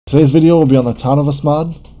Today's video will be on the Town of Us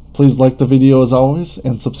mod. Please like the video as always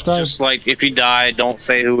and subscribe. Just like if you die, don't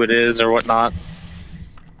say who it is or whatnot.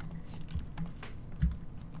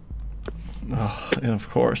 Oh, and of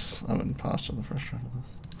course, I'm an imposter the first round of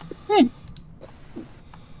this.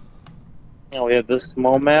 Oh, we have this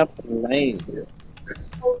small map. Nice.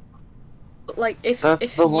 Like if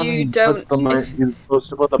That's the one. you don't, That's the mice. You're supposed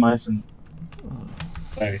to put the mice in.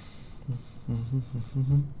 Sorry.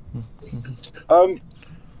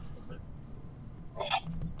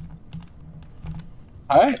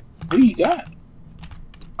 Alright, what do you got?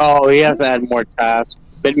 Oh, you have to add more tasks.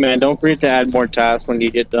 Big man, don't forget to add more tasks when you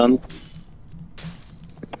get done.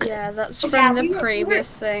 yeah, that's Yeah, from the we were-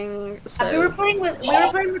 previous thing. So We were playing with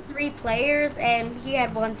 3 players and he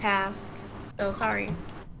had 1 task. So sorry.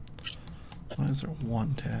 Why is there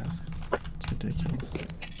one task? It's ridiculous.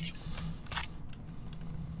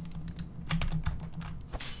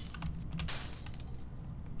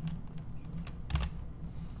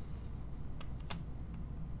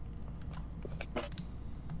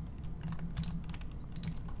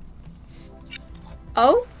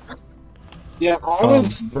 oh, Yeah, I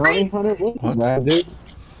was running on it. What? That, dude?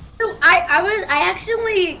 So I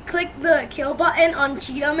actually clicked the kill button on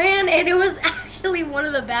Cheetah Man and it was actually one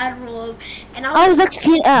of the bad rules. And I was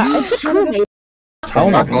executing. It's a crewmate.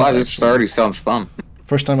 Town of Us. This Actually. already sounds fun.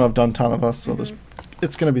 First time I've done Town of Us, so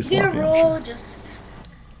it's gonna be Zero sloppy. I'm rule, sure. just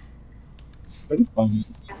Pretty fun.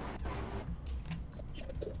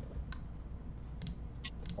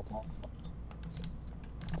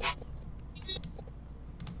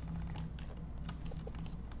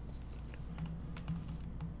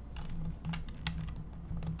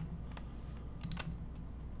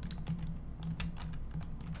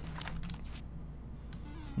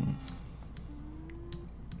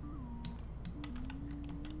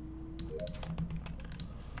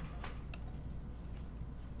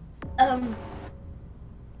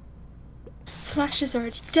 Flash is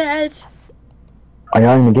already dead. Are you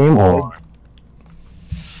in the game or?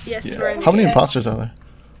 Yes, Yeah. we're in How many the- imposters are there?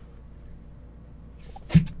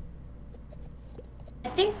 I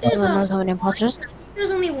think there's Everyone knows how many imposters.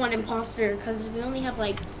 there's only 1 imposter because we only have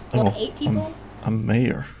like Oh, 8 people. I'm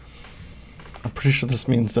mayor. I'm pretty sure this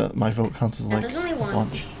means that my vote counts as Yeah, like there's only 1.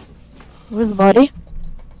 lunch. Where's the body?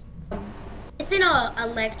 It's in a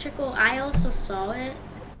electrical. I also saw it.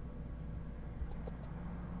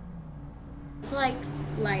 It's like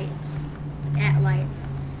lights, at lights.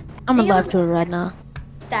 I'm think it alive was- to it right now.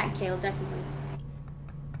 Stat kill, definitely.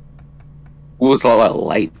 What's all that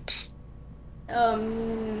light? I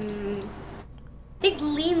think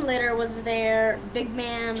Lean Litter was there. Big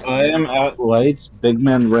Man. I am at lights. Big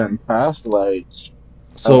man ran past lights.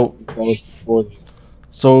 So That was before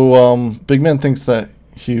the- Big Man thinks that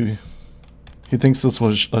he thinks this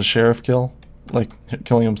was a sheriff kill, like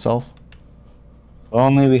killing himself.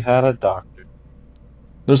 Only we had a doctor.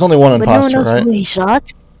 There's only one But no one imposter, knows right? who he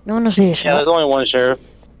shot. No one knows who he Yeah, shot. there's only one sheriff.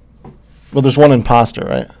 Well, there's one imposter,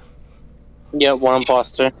 right? Yeah, one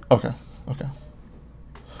imposter. Okay.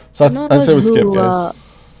 So No one I'd say we knows skip, who, guys.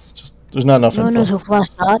 Just there's not enough No one knows info. who Flash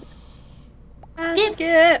shot.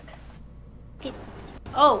 Skip.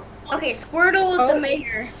 Oh, okay. Squirtle was the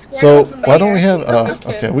mayor. Squirtle So was the why don't we mayor. have?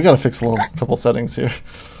 Okay, we gotta fix a couple settings here.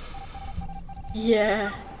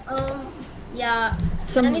 Yeah. Yeah.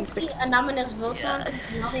 Someone's There needs to be anonymous votes on.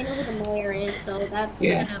 Now they know who the mayor is, so that's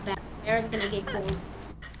Yeah. kind of bad. Mayor's gonna get killed.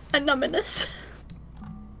 Anonymous.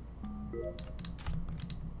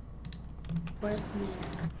 Where's the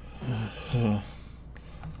mayor?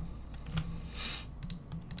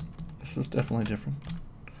 This is definitely different.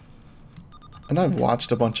 And I've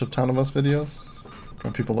watched a bunch of Town of Us videos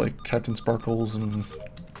from people like Captain Sparkles and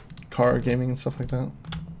car gaming and stuff like that.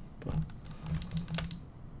 But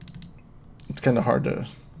it's kind of hard to.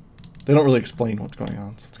 They don't really explain what's going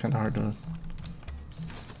on, so it's kind of hard to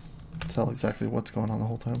tell exactly what's going on the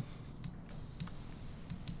whole time.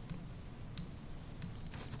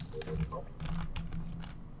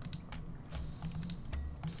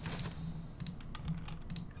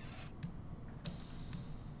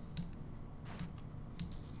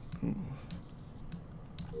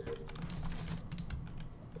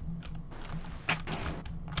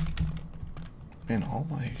 Man, all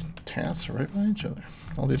my tasks are right by each other.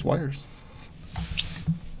 All these wires.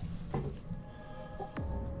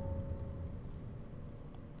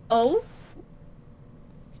 Oh.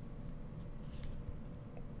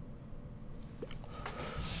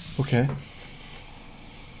 Okay.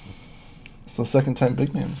 It's the second time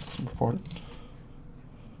Big Man's reported.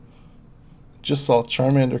 Just saw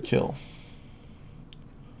Charmander kill.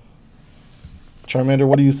 Charmander,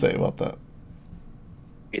 what do you say about that?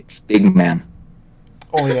 It's Big Man.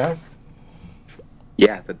 Oh yeah?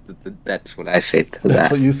 Yeah, that's what I say to That's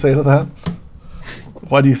that. what you say to that?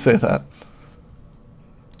 Why do you say that?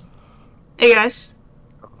 Hey guys.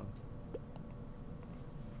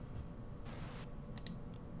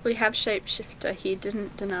 We have shapeshifter. He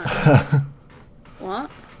didn't deny. What?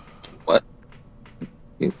 What?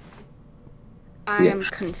 I Yeah. am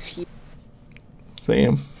confused.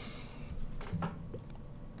 Same.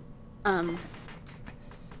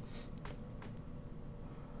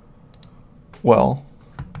 Well.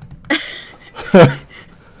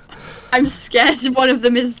 I'm scared one of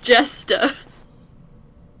them is Jester.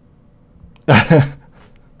 I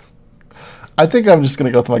think I'm just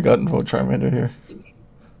gonna go with my gut and vote Charmander here.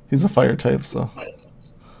 He's a fire type, so.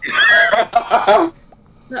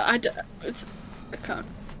 No, I don't. I can't.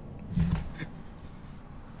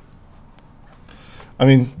 I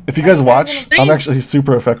mean, if you guys watch, I'm actually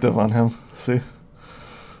super effective on him. See?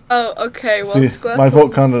 Oh, okay. Well, See, Squirtle's... my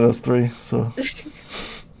vote counted as 3, so.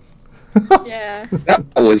 Yeah. That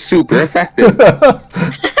was super effective.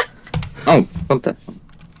 Oh, what the?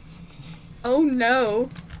 Oh no.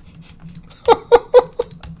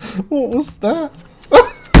 What was that?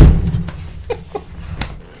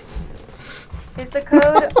 Is the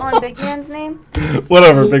code on Big Man's name?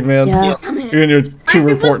 Whatever, big man. Yeah. You're in your 2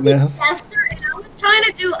 reporting ass. Jester, and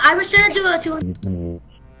I was trying to do a 2.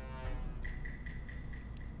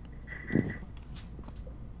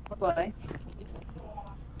 Boy.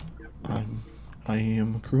 I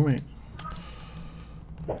am a crewmate.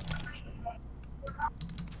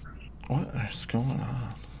 What is going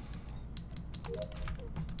on?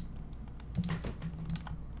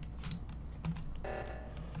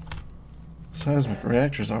 Seismic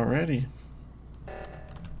reactors already.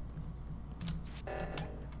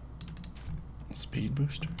 Speed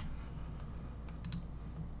booster.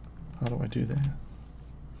 How do I do that?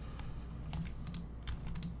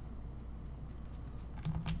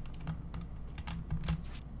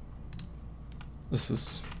 This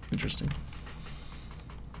is interesting.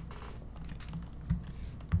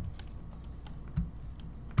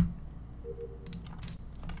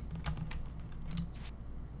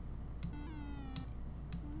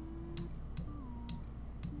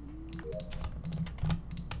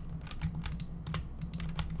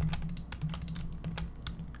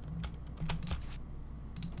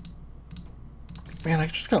 Man, I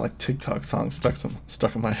just got like TikTok songs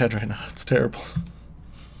stuck in my head right now. It's terrible.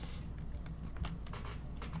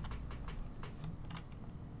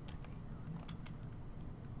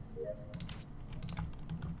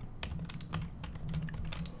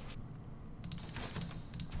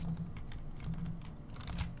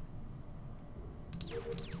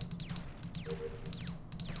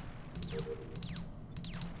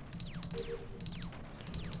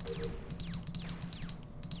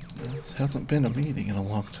 It hasn't been a meeting in a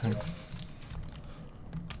long time.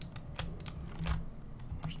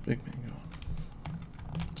 Where's Big Man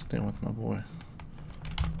going? Staying with my boy.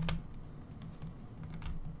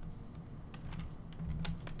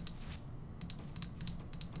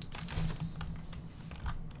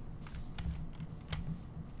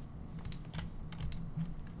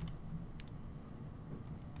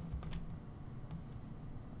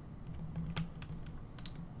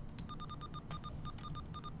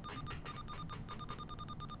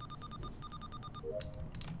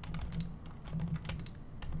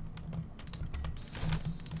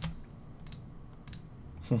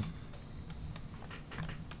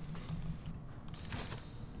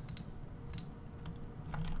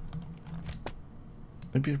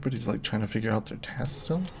 Maybe everybody's like trying to figure out their task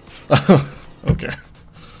still? Okay.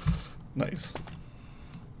 Nice.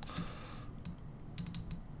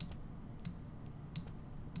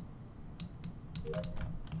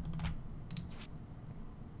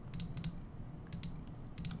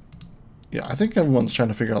 Yeah, I think everyone's trying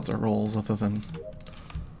to figure out their roles other than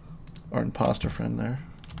our imposter friend there.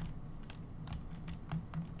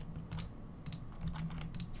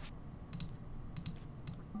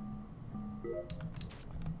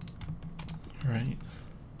 Right.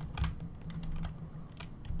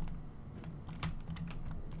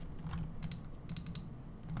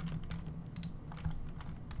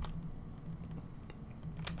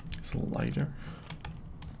 It's lighter.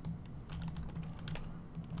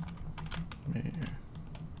 Maybe.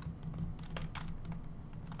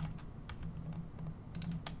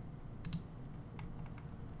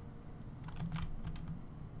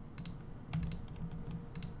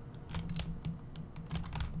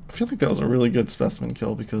 I feel like that was a really good specimen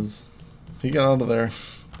kill because he got out of there.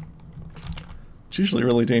 It's usually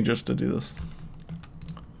really dangerous to do this.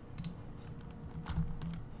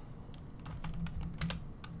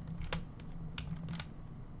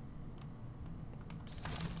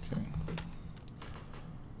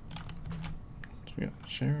 We got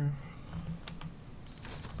sheriff.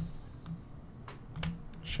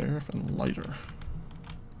 Sheriff and lighter.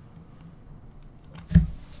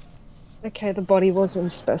 Okay, the body was in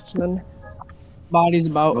specimen. Body's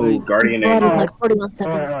about Oh, Guardian Body's Angel. like 41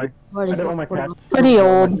 seconds. Alright. Body's I don't like want my 41. cat. Pretty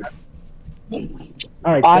old.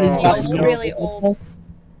 Alright, Body's He's about really old.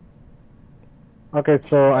 okay,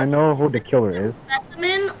 so I know who the killer is.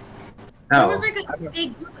 Specimen. There Oh. was like a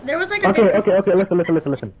big. There was like a Okay, big. okay,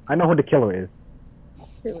 listen. I know who the killer is.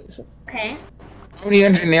 Okay. How many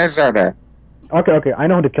engineers are there? Okay, I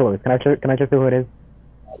know who the killer is. Can I just say who it is?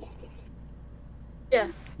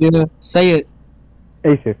 Yeah, say it.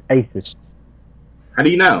 Aces. How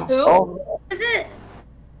do you know? Who? Oh, Is it?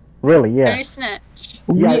 Really, No yeah. snitch.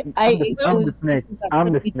 Yeah, I'm I'm the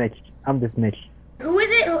snitch. I'm the snitch. Who is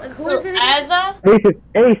it? Who is it? Azza?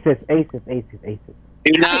 Aces.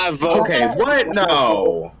 Do not vote. Okay, what?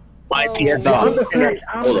 No. My Oh. PS I'm off. the snitch.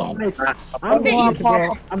 I'm Hold the on. snitch. I'm the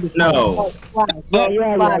snitch. I'm the snitch. No.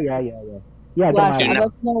 Yeah. Yeah, Flash, get you him know.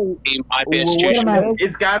 out. My Get him PS out.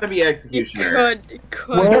 It's got to be It Executioner. could. Get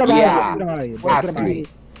him out. Yeah. Get him out. has Get him to out. be.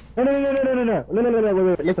 No.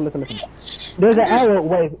 Listen. There's an arrow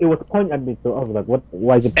where it was pointing at me, so I was like, what?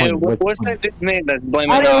 Why is it Hey, pointing? what's that dude's name that's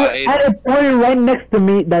blaming I had it pointing right next to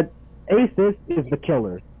me that Aces is the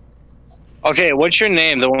killer. Okay, what's your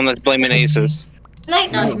name? The one that's blaming Aces.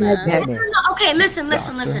 Nightmare. Nightmare. Okay, listen.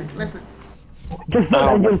 Doctor. Just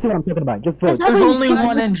vote and you'll see what I'm talking about. Just vote. There's only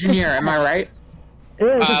one engineer, am I right?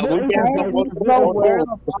 Yeah, just vote we Aces. can't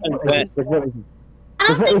Just vote Aces. I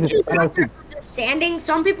don't think Just you vote Aces. guys are understanding.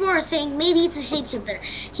 Some people are saying maybe it's a shapeshifter.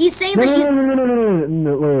 He's saying No, that he's.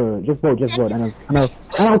 no. Just vote.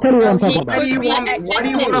 And I'll tell you what I'm talking He about. could be Why do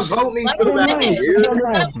you want to vote me so Let bad, me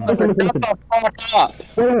dude?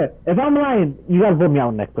 Wait. If I'm lying, you gotta vote me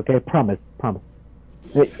out next, okay? Promise.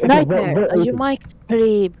 Nightmare. Your mic's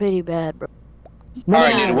pretty bad, bro.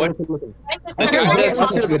 Alright, dude, what?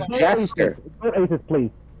 Let's do the Jester. Vote Aces, please.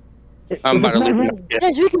 I'm about to leave.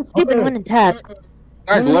 Guys, we can skip and win and tag.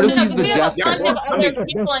 Guys, what if he's the We have a Jester? bunch of other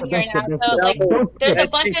people in here now, so like, there's a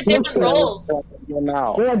bunch of different roles. Dude,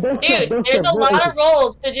 there's a lot of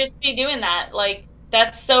roles to just be doing that. Like,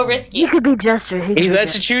 that's so risky. He could be Jester. He could He's be the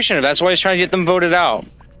executioner. That's why he's trying to get them voted out.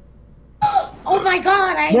 Oh my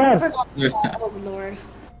God! I Yes. forgot. Oh Lord.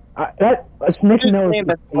 A snitch knows. Name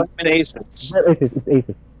that's blaming Aces. It's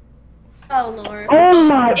Aces. Oh Lord. Oh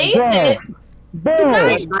my Aces. God!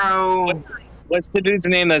 Bro! Bro. What's the dude's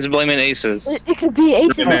name that's blaming Aces? It could be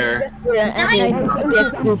Aces Fair. and Jester, and then it could be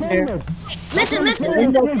Executioner.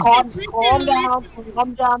 Listen. Calm down.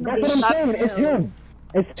 That's what I'm saying. It's him.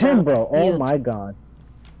 It's him, bro. Oh Mute. my God.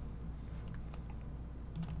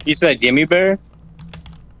 You said Gimme Bear?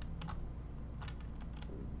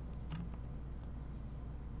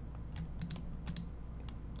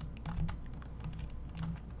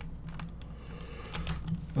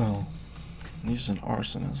 Oh, he's an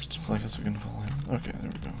arsonist. So I guess we can follow him. Okay,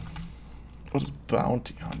 there we go. What does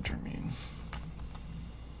bounty hunter mean?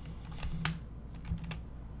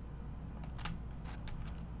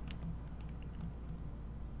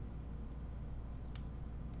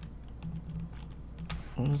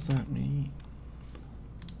 What does that mean?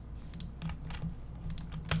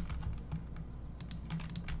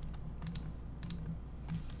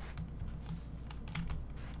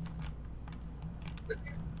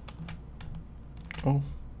 Oh,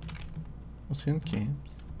 what's in games?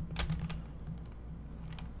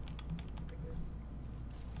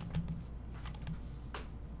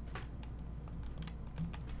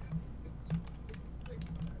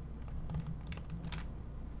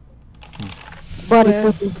 Body's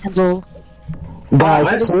 14 seconds old.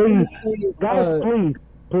 Guys,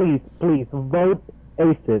 please, vote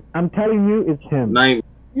Aces. I'm telling you, it's him.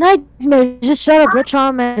 Nightmare, just shut up. Let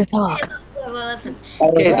Charm and talk. Well, listen.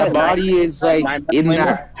 Okay, the body is like in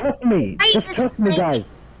that. Trust me. Just trust me, guys.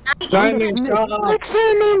 Let's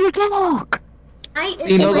hear him in your talk.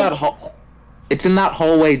 You know that hall? It's in that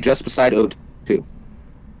hallway just beside O2.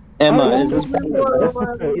 Emma, Oh, is this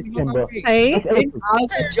it's him, bro. Hey, Didn't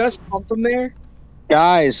Ozzy just come from there?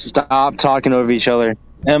 Guys, stop talking over each other.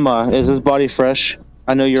 Emma, is this body fresh?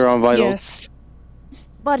 I know you're on vitals. yes.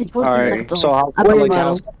 Body's 14 Alright, seconds so old. how I believe like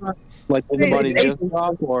vitals. did the body Hey, just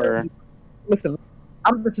drop or Listen,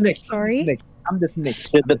 I'm the snitch. Sorry? I'm the snitch.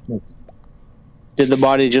 did the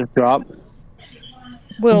body just drop?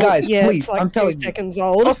 Well, Guys, yeah, please, it's like I'm 2 telling you. seconds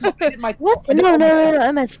old. What? No,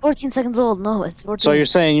 Emma, it's 14 seconds old. No, it's 14. So you're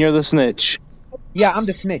saying you're the snitch. Yeah, I'm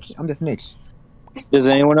the snitch. Does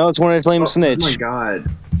anyone else want to claim Oh snitch? my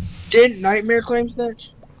God. Didn't Nightmare claim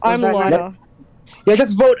snitch? I'm that lighter. Yeah,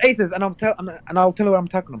 just vote Aces, and I'll tell you what I'm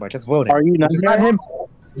talking about. Just vote it. Are you If it's not Nightmare? him.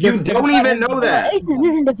 You don't even know that. Ace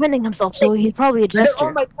isn't defending himself, so he's probably a I did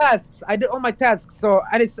all jester. my tasks. So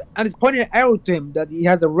and it's pointing an arrow to him that he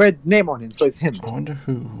has a red name on him, so it's him. I wonder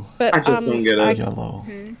who. But I just don't get it. Yellow.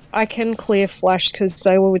 I can clear flash because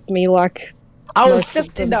they were with me like I was most of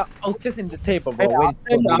just in them. the table, bro, waiting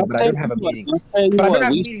for a meeting, but I don't have a meeting. But I don't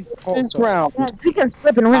have a meeting to call. This round, Guys, we can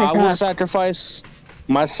slip and win I a will task. sacrifice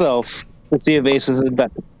myself to see if Aces is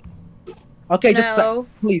better. Okay, just No.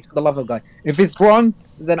 please, for the love of God. If it's wrong,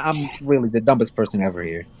 then I'm really the dumbest person ever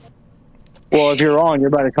here. Well, if you're wrong, you're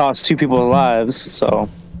about to cost 2 people's lives, so.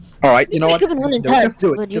 Alright, you know what? We can win a Just do task,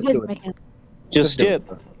 it. but you Just guys do it. make it. Just do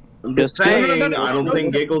skip. it. I'm just saying, I don't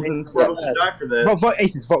think Giggles and Squirrel should die for this. Vote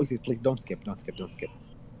Aces, please. Don't skip.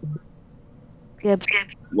 Skip.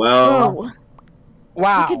 Well, Oh,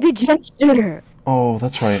 Wow. it could be Jester. Oh,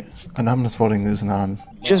 that's right. Anonymous voting is on.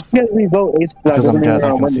 Just because we vote Aces, Because I'm dead, I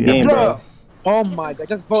gonna can win see the game, everybody. bro. Oh my God!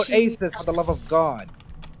 Just vote Aces for the love of God.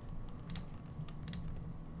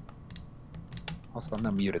 Also, I'm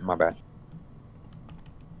not muted. My bad.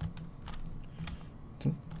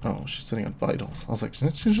 Oh, she's sitting on vitals. I was like,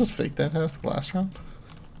 didn't she just fake that task last round?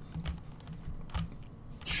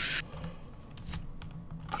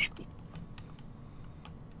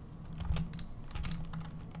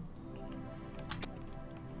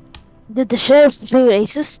 Did the sheriff say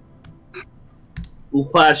Aces?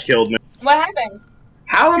 Flash killed me. What happened?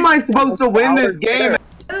 How am I supposed to win this game?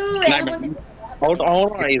 Ooh, Nightmare. Hold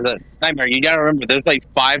on, Asa. Nightmare, you gotta remember, there's like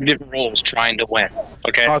 5 different roles trying to win,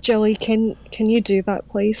 okay? Jelly, can you do that,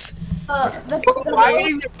 please?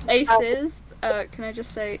 Aces, can I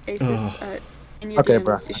just say, Aces, in your Okay, DMs,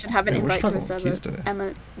 bro. you should have an Yeah, we're invite to a struggling with server. keys today.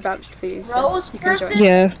 Emma vouched for you, so Rose you can join. person?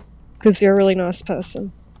 Yeah, because you're a really nice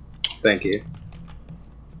person. Thank you.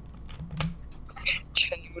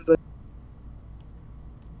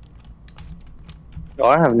 Oh,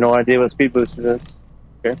 I have no idea what speed booster is.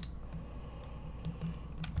 Okay.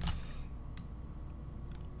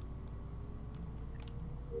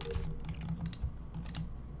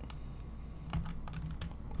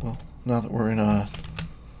 Well, now that we're in a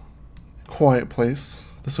quiet place,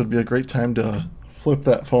 this would be a great time to flip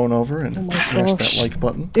that phone over and Oh my smash gosh. that like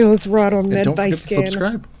button. It was right on And don't forget medbase to scan.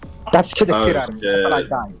 subscribe. That scared the shit Oh, out of me.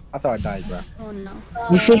 I thought I shit. died. bro. Oh no.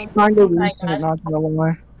 You should find a Oh my reason, gosh. not gonna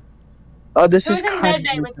lie. Oh, this Who's is in kind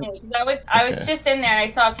Med Bay with me? 'Cause I was Okay. just in there and I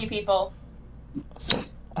saw a few people. So,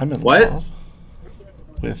 I'm in What? love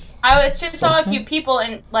with. I was just saw a something? few people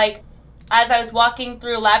and like as I was walking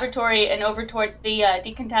through laboratory and over towards the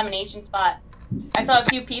decontamination spot. I saw a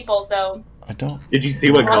few people, so I don't Did you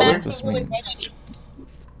see what know color? what this means.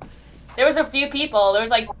 there was a few people. There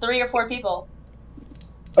was like 3 or 4 people.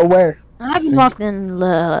 Where? I haven't walked in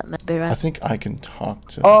Medbay, I right? think I can talk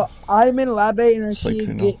to. I'm in Lab 8 and I It's like, see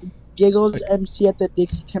you know, Giggles like- MC at the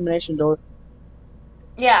decontamination door.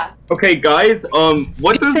 Yeah. Okay, guys.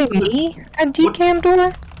 What does me? A decam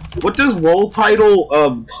door? what does role title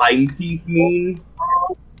Time Thief mean?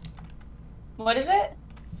 What is it?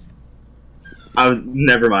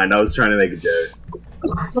 Never mind. I was trying to make a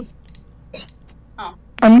joke.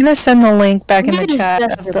 I'm gonna send the link back in We the need chat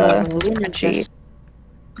Jester, of the by the way. We need spreadsheet.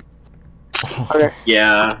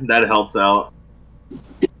 Yeah, that helps out.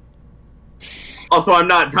 Also, I'm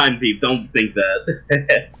not Time Thief. Don't think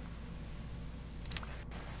that.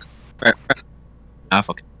 Ah,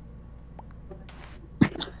 fuck.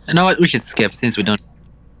 You know what? We should skip since we don't.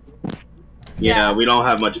 Yeah, we don't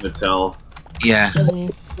have much of a tell. Yeah.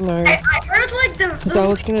 No. I heard like the. Because I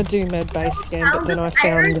was gonna do medbase scan, but then I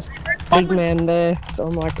found Big Man there, so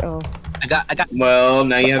I'm like, oh. I got. Well,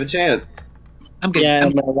 now you have a chance. I'm good. Yeah,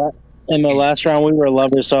 in the last round we were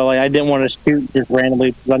lovers, so like I didn't want to shoot just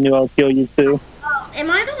randomly because I knew I would kill you too. Am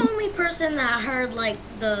I the only person that heard like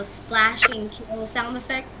the splashing kill sound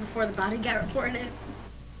effects before the body got reported?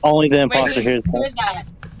 Only the Wait, imposter hears who that. is that?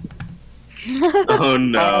 Oh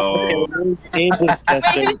no. Wait, who said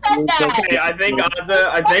that? Okay, I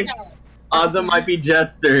think Ozza might be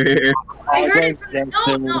Jester. I heard it from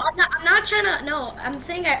the, no, I'm not trying to, no, I'm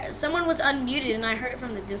saying someone was unmuted and I heard it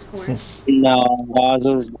from the Discord. No,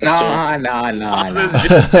 Ozza's Nah. Ozza's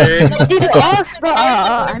Jester. Either us,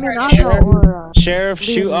 I mean, Otto or Sheriff,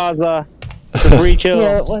 shoot Ozza. It's a free kill.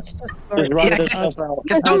 Yeah, let's just Just start. run Yeah, this stuff out.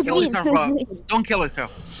 Just don't kill yourself, bro. Don't kill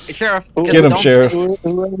yourself. Hey, Sheriff. Get him, don't- Sheriff.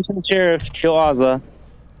 Whoever's in Sheriff, kill Ozza.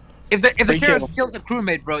 If the Free sheriff kill. kills a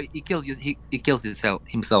crewmate, bro, he kills you. He kills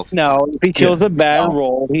himself. No, if he kills a bad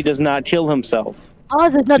roll, he does not kill himself.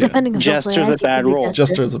 Oz is not Yeah. defending himself. so Jester's I a bad have to be roll. Jester.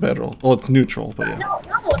 Jester is a bad roll. Well, it's neutral, but yeah.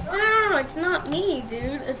 No, it's not me,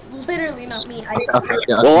 dude. It's literally not me.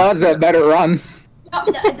 Well, that's a better run.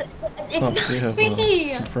 It's Oh, we have not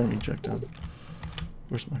me. confirm eject on.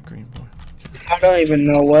 Where's my green boy? Okay. I don't even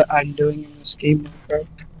know what I'm doing in this game, bro.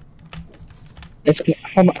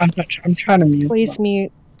 I'm trying to mute. Please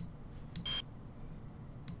mute.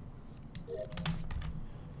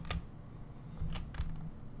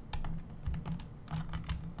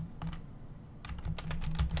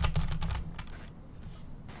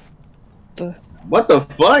 What the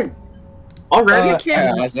fuck? Already? You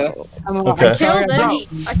killed him. Okay. I killed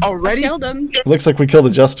him. Already? I killed him. Looks like we killed the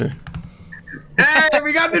Jester. Hey,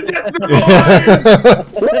 we got the Jester!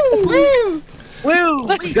 Woo! Woo!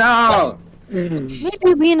 Let's go!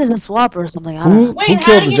 Maybe Lean is a swap or something. I don't know. Wait, Who how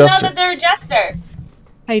killed do the you know Jester? that they're a Jester?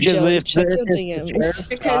 Hey, Because Joey, if check there- your if DMs.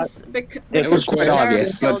 Because It was quite Jared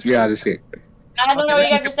obvious, killed let's be honest here. I don't know what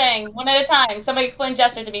you guys are saying. One at a time. Somebody explain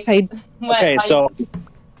Jester to me. Hey, What- Okay, how so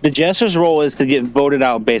the Jester's role is to get voted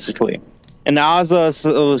out, basically. And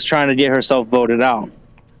Ozza was trying to get herself voted out.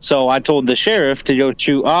 So I told the sheriff to go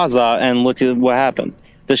shoot Ozza, and look at what happened.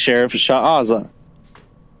 The sheriff shot Ozza.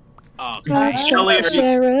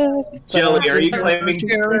 Jelly, are you claiming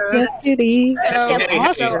Deputy. So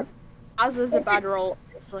Ozza's a bad role,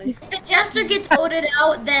 obviously. If the Jester gets voted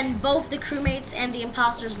out, then both the crewmates and the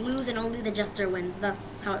imposters lose, and only the Jester wins.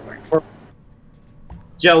 That's how it works.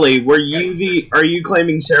 Jelly, are you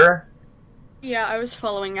claiming Sheriff? Yeah, I was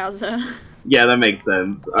following Ozza. Yeah, that makes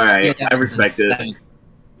sense. Alright, I respect it.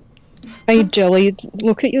 Hey, Jelly,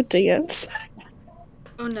 look at your DMs.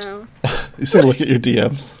 Oh no. You say look at your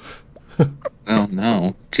DMs. Oh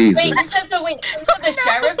no, Jesus. Wait, so the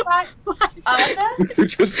sheriff got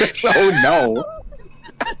Ozza? Just said, oh no.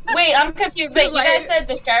 Wait, I'm confused. Wait, you guys said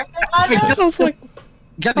the sheriff got Ozza? I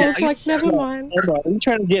was like, never mind. Are you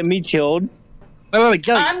trying to get me killed? Wait,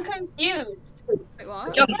 Jelly. I'm confused. Wait,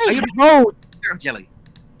 what? Jelly, are you no, Jelly?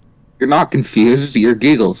 You're not confused, you're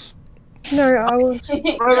giggles. No, I was just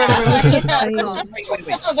saying. But I'm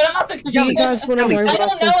also confused. Do you guys want to know what I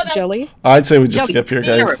said to Jelly? I'd say we just skip here,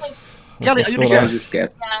 guys. Jelly, What's are you going the on? Just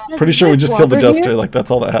skip. Pretty sure we just killed the Swabber Jester. here? Like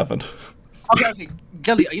that's all that happened. Okay.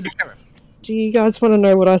 Jelly, are you the sheriff? Do you guys want to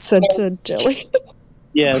know what I said to Jelly?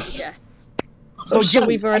 Yes. Yeah. So shall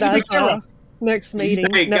we Jelly, vote are you as the sheriff? next meeting?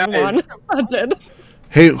 Hey, Never guys. mind. I did.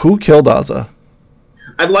 Hey, who killed Ozza?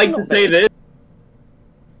 I'd like to say this.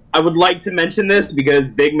 I would like to mention this because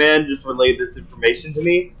Big Man just relayed this information to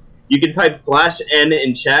me. You can type /N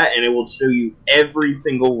in chat and it will show you every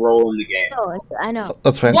single role in the game. Oh, I know.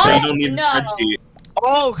 That's You fantastic. don't need to No. spreadsheet.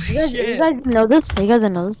 Oh, You guys didn't know this? You guys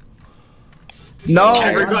didn't know this? No.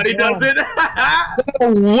 Everybody does it.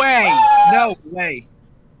 No way. No way.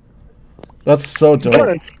 That's so dope.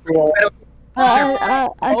 Oh my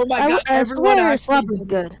God, I everyone swear actually- Swap is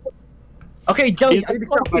good. Okay, Jelly, are you the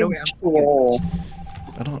sheriff, by the way?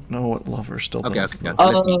 I don't know what lover still Okay, does.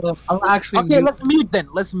 okay, though. I'll actually. Okay, let's mute then.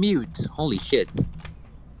 Let's mute. Holy shit.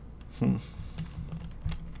 Hmm.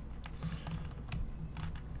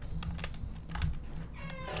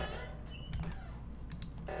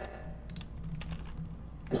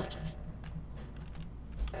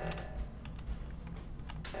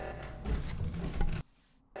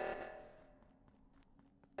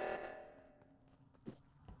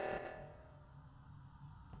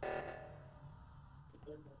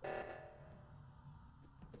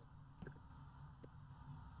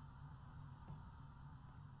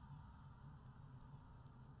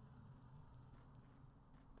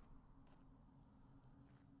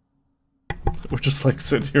 We're just like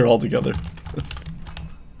sitting here all together.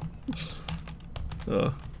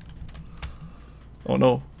 Oh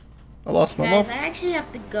no. I lost my Guys, love. I actually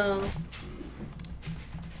have to go.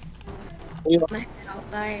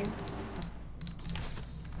 Bye.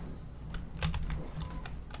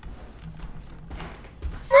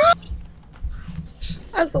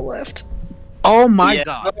 As a left. Oh my Yeah.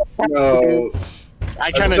 God. No.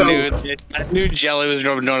 I kind of So- knew Jelly was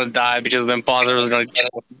going to die because the imposter was going to kill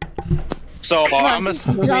him. So I'm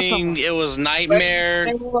assuming it was Nightmare.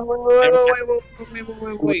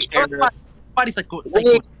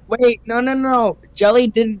 Wait, no. Jelly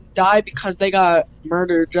didn't die because they got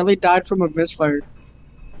murdered. Jelly died from a misfire.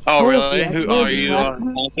 Oh really? Who are you? A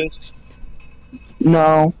scientist?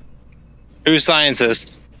 No, Who's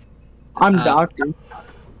scientist? I'm doctor.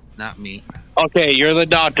 Not me. Okay, you're the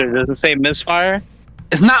doctor. Does it say misfire?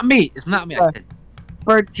 It's not me. It's not me. I said.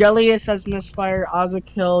 For Jelly, it says misfire. Ozza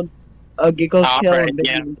killed. Giggles killed. Alright, and Big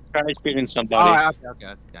yeah. Man. Try shooting somebody. Oh,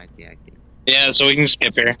 okay. I see. Yeah, so we can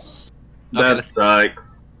skip here. That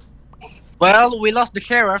sucks. Well, we lost the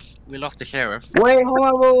sheriff. Wait, hold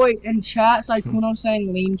on, wait. In chat, Saikuno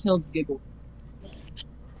saying Lean killed Giggle.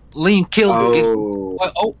 Lean killed Oh.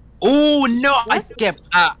 Giggle. Oh no! I skipped.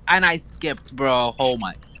 And I skipped, bro. Oh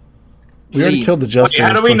my. We already Lean. killed the Jester.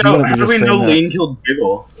 How do so we if you know? wouldn't How be do just we know saying that- Lean killed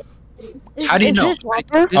Giggle? How do you know?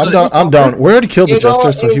 I'm down. We already killed the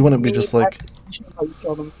Jester, so he wouldn't be just like.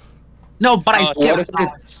 No, but I What skipped.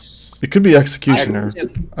 if It could be Executioner. I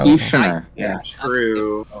don't know. Executioner? Yeah.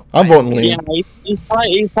 True. I'm voting Lean. Yeah, he's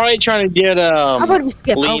probably trying to get How about we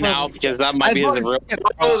skip? Lean out because that might be his real.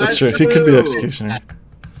 That's true. He could be Executioner.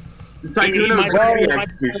 Sykkuno could be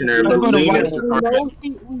Executioner, but Lean is the target.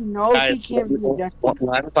 We know he can't be a Jester.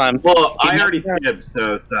 Well, I already skipped,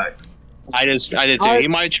 so it sucks. I did too. He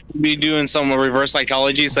might be doing some reverse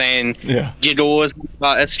psychology, saying Giggle was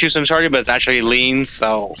execution target, but it's actually Lean.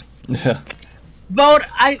 So yeah. Vote.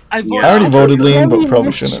 I voted. I already voted Lean, but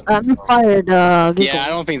probably shouldn't. I'm fired. yeah, I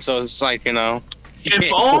don't think so. It's like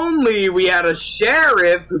If only we had a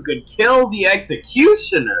sheriff who could kill the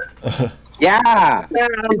executioner. Yeah. You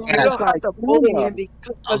don't have to bully him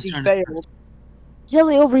because he failed.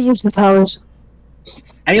 Jelly overused the powers.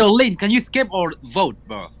 Hey, yo, Lin, can you skip or vote,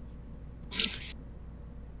 bro?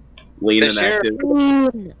 Lean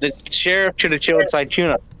the sheriff should have chilled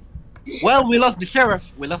Sykkuno. Well, we lost the sheriff.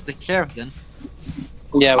 We lost the sheriff then.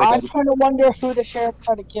 Yeah, I'm trying to wonder who the sheriff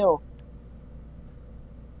tried to kill.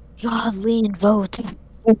 God, Lean, vote.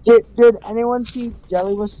 Did anyone see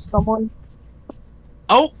Jelly with someone?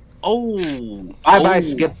 Oh. I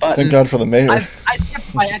skip button. Thank God for the mayor. I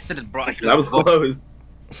skipped by accident, bro. That was close.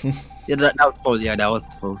 Yeah, that was close. Yeah, that was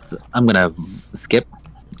close. I'm gonna skip.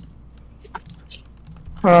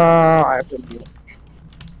 I have to do it.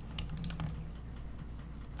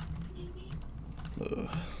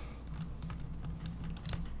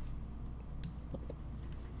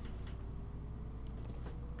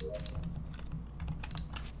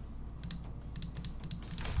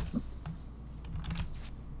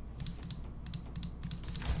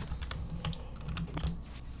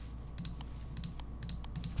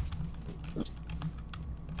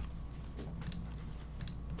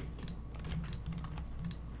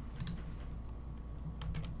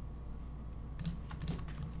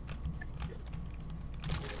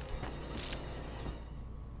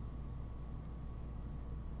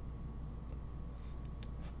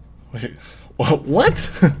 Wait,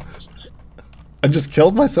 what? I just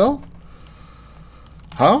killed myself?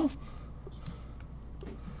 Huh?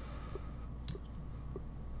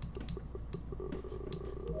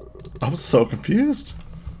 I was so confused.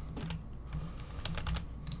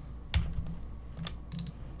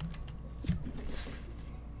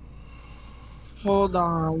 Hold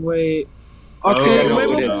on, wait. Okay, Okay,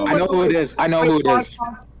 I know who it is. I know who it is.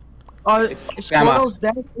 Squirtle's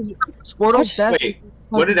death is Squirtle's death. Wait,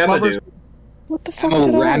 what did Emma do? What the fuck Emma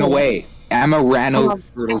did I ran do? away. Emma ran over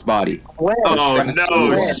Squirtle's body. Oh no,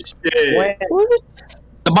 shit.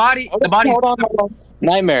 The body. Hold on.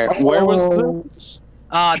 Nightmare. Where was this?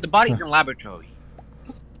 The body's in laboratory.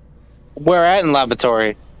 Where at in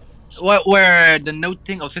laboratory? Where the note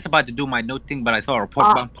thing? I was just about to do my note thing, but I saw a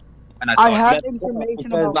report bump, and I saw. I have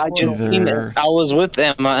information about I just Squirtle. seen it. I was with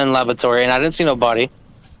Emma in laboratory, and I didn't see nobody.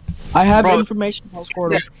 I have information about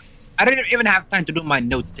Squirtle. Yeah, I didn't even have time to do my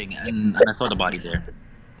note thing, and I saw the body there.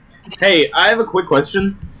 Hey, I have a quick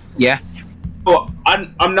question. Yeah. Oh,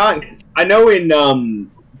 I'm not. I know in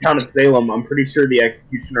Town of Salem, I'm pretty sure the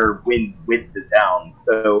executioner wins with the town.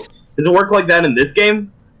 So does it work like that in this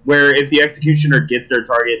game, where if the executioner gets their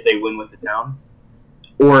target, they win with the town,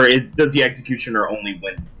 or does the executioner only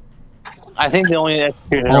win? I think the only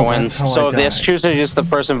executioner wins. So if the executioner is just the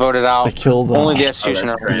person voted out, I killed only the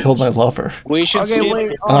executioner. I killed my lover. We should Okay, see.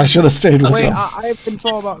 wait. I should have stayed with Wait, him. I have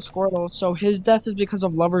info about Squirtle. So his death is because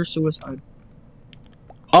of lover suicide.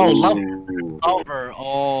 Oh, lover.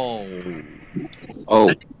 Oh.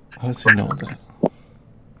 I didn't say no to that.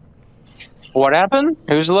 What happened?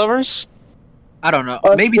 Who's the lovers? I don't know.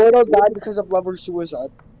 Maybe Squirtle died because of lover suicide.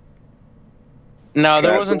 No,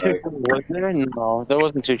 there wasn't two kills. Was there? No, there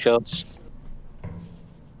wasn't two kills.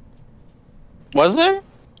 Was there?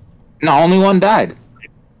 No, only one died.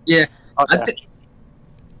 Yeah. Okay. I think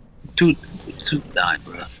two died,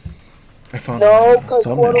 bro. I found No, because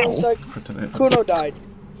Squirtle and Sykkuno died.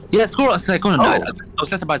 Yeah, Squirtle died. I was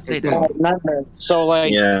just about to say that. So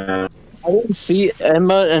like, yeah, I didn't see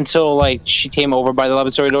Emma until like she came over by the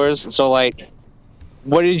laboratory doors. So like,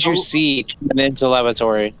 what did you see coming into the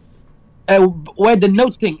laboratory? Where the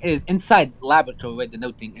note thing is, inside the laboratory, where the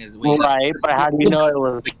note thing is. Right, but how do you know it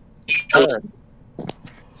was? Sure.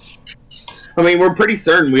 I mean, we're pretty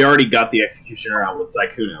certain we already got the executioner out with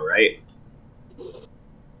Sykkuno, right?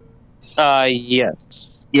 Yes.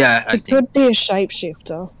 Yeah, I It could be a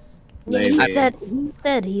shapeshifter. He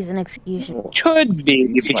said he's an executioner. Could be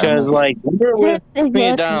because like we're with me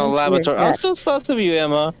down in the laboratory. I still saw some of you,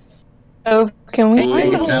 Emma. Oh, can we? What's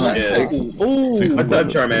up,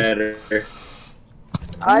 Charmander?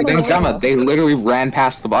 They literally ran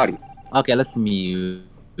past the body. Okay, let's mute.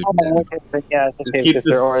 Yeah, Just keep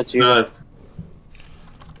this or it's you.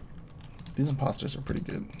 These imposters are pretty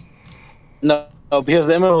good. No, because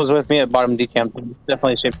Emma was with me at bottom decamp.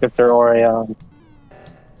 Definitely shapeshifter or a.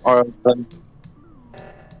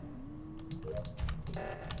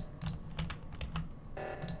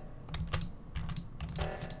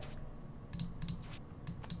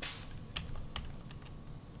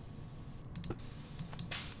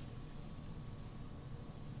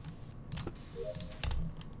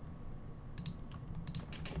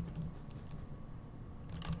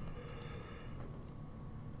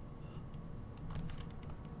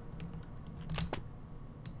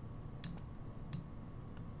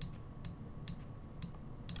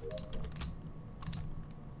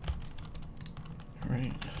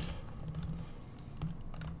 Right.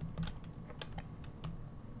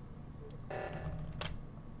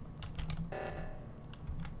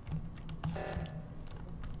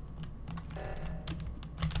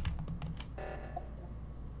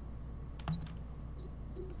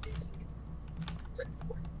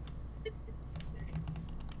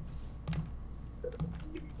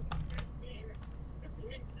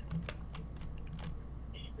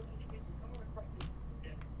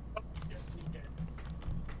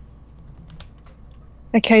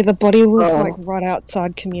 Okay, the body was like right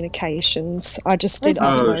outside communications. I just did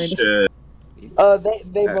upload. Shit.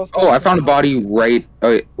 They both. Oh, I found a body right.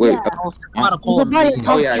 Oh, wait. Yeah. The body is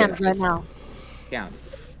on cams right now. Yeah.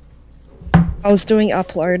 I was doing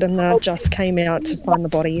upload and I just came out to find the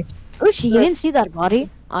body. Ushi, you didn't see that body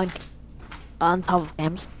on top of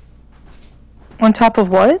cams. On top of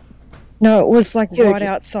what? No, it was like Here, right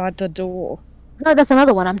outside the door. No, that's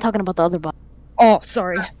another one. I'm talking about the other body. Oh,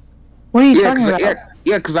 sorry. What are you talking about?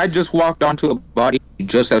 Yeah, because I just walked onto a body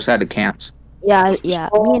just outside the camps. Yeah. Me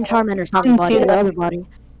and Charmander saw the body, the other body.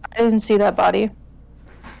 I didn't see that body.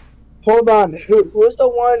 Hold on. Who's the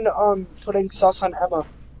one putting sauce on Emma?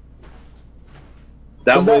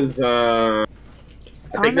 That was I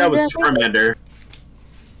think that was Charmander.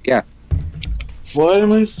 Yeah. Why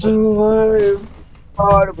am I still alive?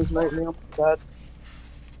 God, it was Nightmare. Oh my God.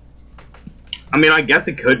 I mean, I guess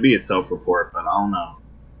it could be a self-report, but I don't know.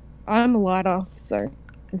 I'm a lighter, so.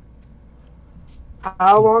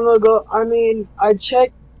 How long ago? I mean, I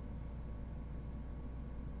checked.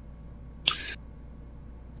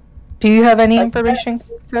 Do you have any information,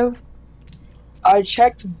 Cove? I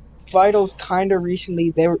checked vitals kinda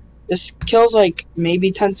recently. This kill's like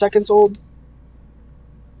maybe 10 seconds old.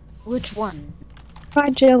 Which one?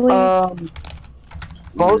 Hi, Jelly.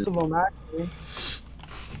 Both of them actually.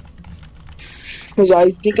 Because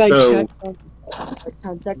I think I checked like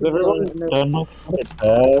 10 seconds ago.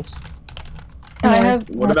 I have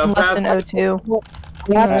What one about left in that? O2.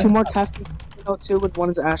 We have 2 more tests in O2 and one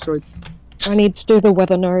is asteroids. I need to do the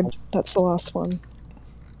weather node. That's the last one.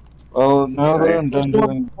 Oh, now that I'm done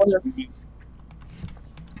doing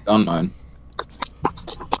Don't mind.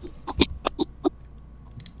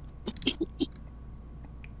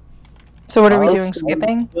 So what are we doing?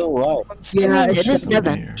 Skipping? Yeah, it's just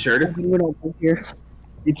Devin. Sure it is. we don't go here.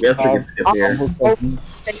 Yes, we can skip here.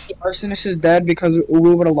 The arsonist is dead because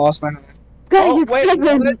we would have lost by now. Guys, it's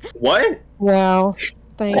Devin. What? Wow.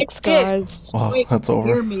 Thanks, guys. Oh, that's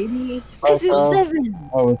over. Maybe. This is 7.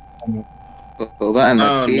 Oh, Hold on,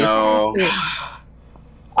 let's Oh see. no.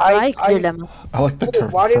 I cleared them. I like the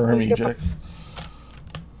Why did we confirm skip- ejects.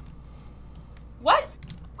 What?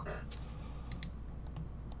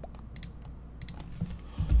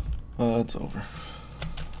 It's over.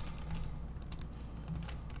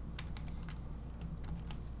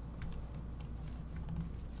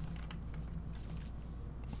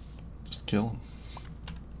 Just kill him.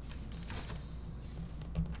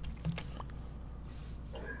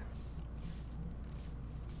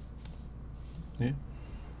 Yeah.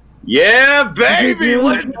 Yeah, baby,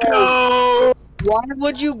 let's go. Why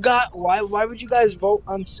would you guys vote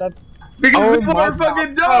on 7? Because Oh people my are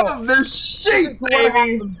fucking God. dumb. They're sheep,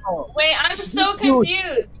 baby. Wait, I'm so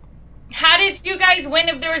confused. How did you guys win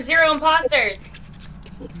if there were 0 imposters?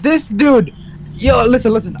 This dude, yo,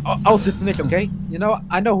 listen. I was the snitch, okay? You know,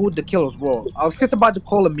 I know who the killers were. I was just about to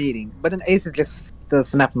call a meeting, but then Ace just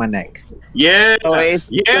snapped my neck. Yeah, So Ace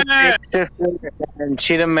yeah. and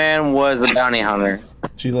Cheetah Man was the bounty hunter.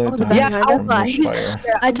 G-Light the died bounty from hunter. misfire.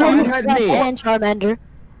 I told you had Slash me. and Charmander.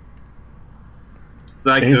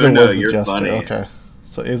 Aza was the you're Jester, funny. okay.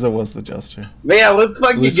 So Aza was the Jester. Man, yeah, let's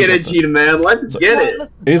fucking At least get we it, got that. Cheetah Man. Let's get it.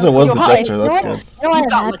 Aza was the Hi. Jester, that's good. You know why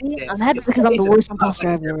I'm happy? I'm happy because I'm the worst imposter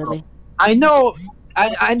ever, really. I know.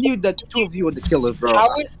 I knew that 2 of you were the killers, bro.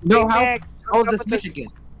 How is No, Big how? Mac I was the coming up snitch with again.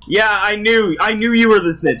 Yeah, I knew you were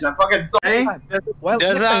the snitch. I fucking saw it. Well,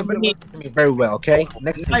 Does next time that you mean- listen to me very well, okay?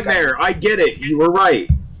 Next time, Nightmare, I get it. You were right.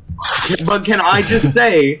 But can I just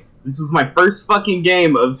say, this was my first fucking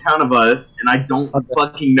game of Town of Us, and I don't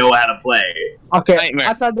fucking know how to play. Okay, Nightmare,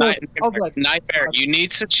 I thought that I was like, Nightmare, you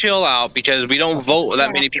need to chill out because we don't vote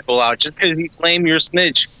that many people out. Just because you claim you're a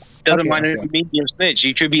snitch doesn't mean you're a snitch.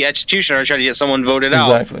 You could be executioner trying to get someone voted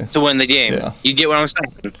out to win the game. Yeah. You get what I'm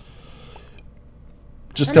saying?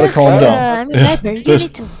 Just gotta calm down. I mean, Nightmare, you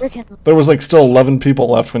need to freaking. There was like still 11 people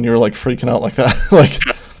left when you were like freaking out like that. Like,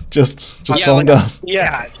 just calm down.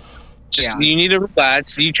 Yeah. You need to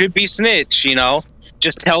relax. You could be snitch, you know.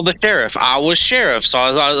 Just tell the sheriff. I was sheriff, so I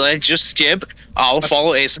was like, just skip. I'll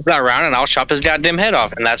follow Ace around and I'll chop his goddamn head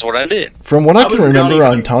off, and that's what I did. From what I can remember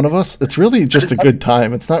on Town of Us, it's really just a good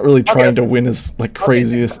time. It's not really trying to win as like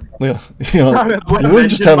crazy as you know. You're really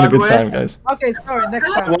just having a good time, guys. okay, sorry, next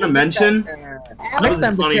time. I want to mention, next that was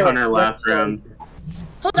time the Funny sheriff- Hunter last round.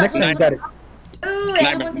 Next time, you got it.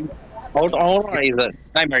 Hold on, Ethan.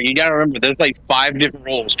 Nightmare, you gotta remember, there's like 5 different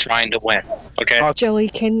roles trying to win. Okay. Jelly,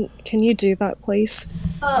 can you do that, please?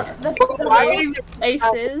 The problem is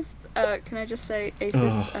Aces. Can I just say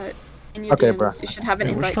Aces? In your Okay, DMs, bro. you should have an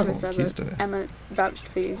Yeah, we're invite to a struggling with server. keys today. Emma vouched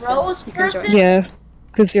for you. Rose So you can join. person? Yeah,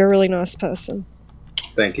 because you're a really nice person.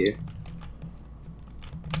 Thank you.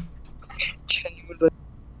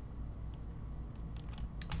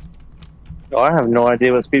 Oh, I have no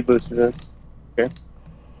idea what speed booster is. Okay.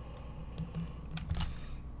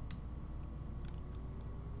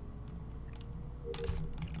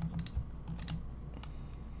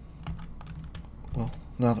 Well,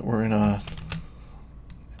 now that we're in a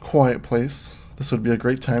quiet place, this would be a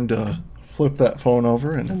great time to flip that phone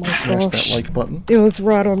over and Oh my smash gosh. that like button. It was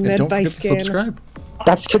right on And med don't forget base to scan. subscribe.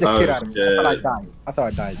 That scared the shit Oh, out of me. I thought I shit. died. I thought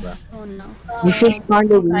I died, bro. Oh no. This is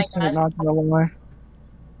kind of recent, not gonna lie.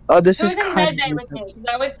 Oh, this Who is was in kind med bay of with me?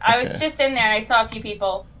 'Cause I was Okay. just in there and I saw a few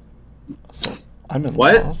people. So I'm in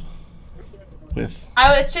What? love with.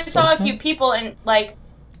 I was just saw a something? few people and like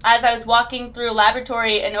as I was walking through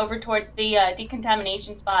laboratory and over towards the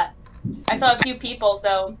decontamination spot. I saw a few people,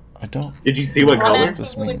 so I don't Did you see what know color? what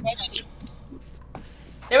this means.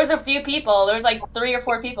 there was a few people. There was like 3 or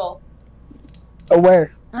 4 people.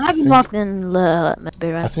 aware. I haven't walked in med bay,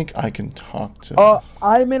 I right? think I can talk to. Oh,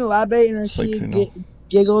 I'm in lab 8 and I It's like, see you know,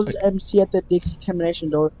 Giggles MC at the decontamination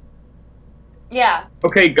door. Yeah.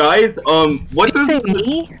 Okay, guys. What does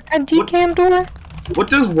me? A decam door? what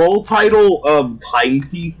does role title Time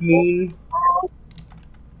Thief mean?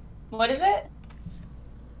 What is it?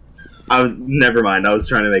 Never mind. I was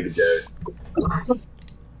trying to make a joke.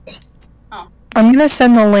 I'm gonna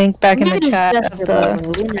send the link back in We the need chat Jester, of the bro.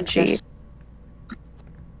 We need spreadsheet.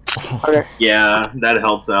 Okay. Yeah, that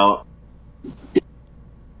helps out.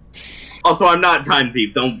 Also, I'm not Time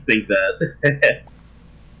Thief. Don't think that.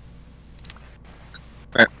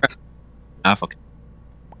 Ah, fuck.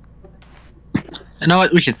 You know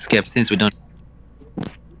what? We should skip since we don't.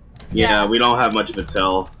 Yeah, we don't have much of a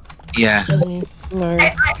tell. Yeah. No. I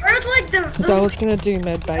heard like the. 'Cause I was gonna do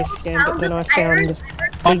med base scan, but then I found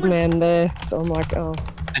Big Man there, so I'm like, oh.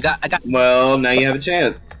 I got. Well, now you have a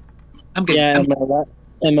chance. I'm good. Yeah,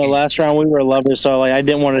 in the last round we were lovers, so like I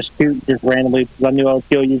didn't want to shoot just randomly because I knew I would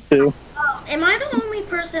kill you too. Am I the only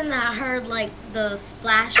person that heard like the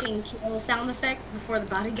splashing kill sound effects before the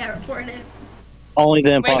body got reported? Only the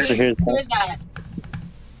Wait, imposter hears who that. is that?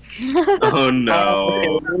 Oh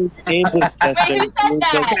no. Wait, who said that?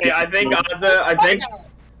 Okay, I think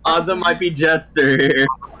Ozza might be Jester.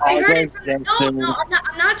 I heard it from no,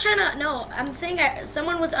 I'm not trying to. No, I'm saying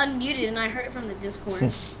someone was unmuted and I heard it from the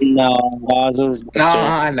Discord. No, Ozza's No.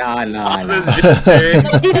 I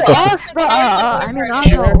mean,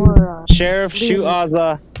 Ozza or Sheriff, shoot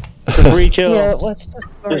Ozza. It's a free kill. Yeah, let's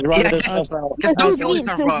just start. Just run Yeah, this stuff out. Don't kill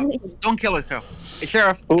yourself, bro. Don't kill yourself. Hey,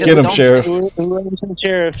 Sheriff. Get him, don't- Sheriff. Whoever's in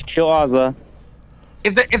sheriff, kill Ozza.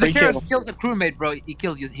 If the Free sheriff kill. kills a crewmate, bro, he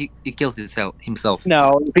kills you. He kills himself.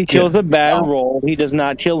 No, if he kills a bad roll, he does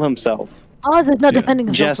not kill himself. Ozza's not defending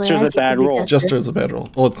himself. so Jester's I a think bad it'd be roll. Jester. Jester is a bad roll.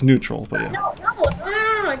 Well, it's neutral, but yeah.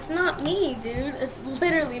 No, it's not me, dude. It's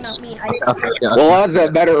literally not me. Well, that's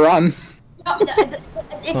a better run. Oh,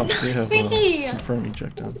 It's we have not me. confirm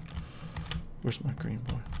eject on. Where's my green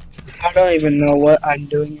boy? I don't even know what I'm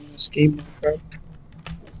doing in this game, bro.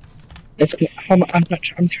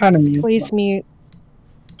 I'm trying to mute. Please mute.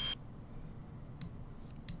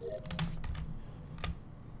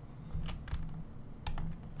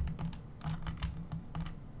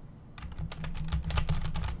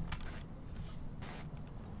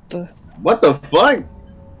 What the fuck?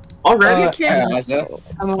 Already? Okay. I killed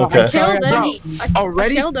him. I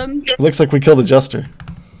Already? killed him. Looks like we killed a Jester.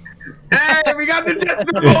 Hey, we got the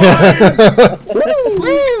Jester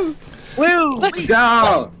Woo! Woo! Let's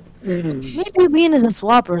go! Maybe Lean is a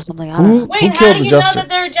swap or something. I don't know. Wait, Who how killed do the you Jester? know that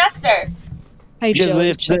they're a Jester? Hey, Because Joe,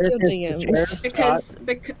 if check there- your if DMs. Because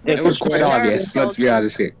It was quite Sheriff obvious. told Let's be me.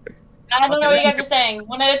 honest here. I don't know what you guys are saying.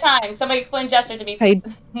 One at a time. Somebody explain Jester to me. Hey,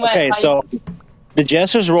 please. What? Okay, so the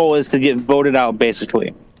Jester's role is to get voted out,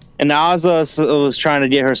 basically. And Ozza was trying to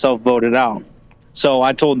get herself voted out. So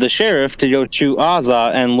I told the sheriff to go shoot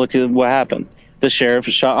Ozza, and look at what happened. The sheriff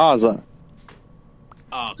shot Ozza.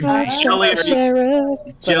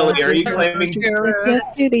 Jelly, are you claiming?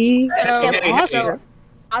 Deputy. So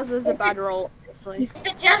Ozza's a bad role, obviously. If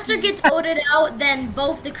the Jester gets voted out, then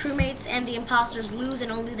both the crewmates and the imposters lose,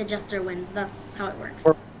 and only the Jester wins. That's how it works.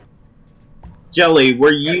 Jelly,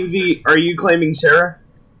 are you claiming Sheriff?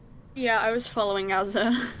 Yeah, I was following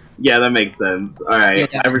Ozza. Yeah, that makes sense. Alright,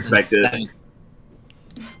 Yeah, I respect it.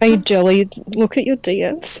 Hey, Jelly, look at your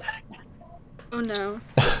DMs. Oh no.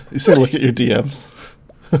 You said look at your DMs.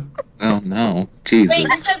 Oh no, Jesus. Wait,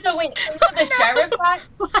 you said so. Wait, you said the sheriff got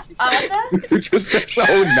Ozza? Just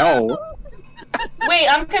oh no. Wait,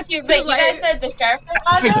 I'm confused. Wait, you guys said the sheriff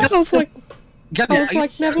got Ozza? I was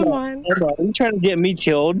like, never mind. Hold on, are you trying to get me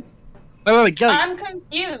killed? Wait, Jelly. I'm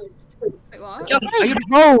confused. Wait, what? Jelly, are you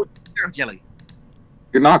no, Jelly?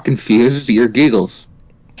 You're not confused. You're giggles.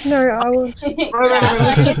 No, I was.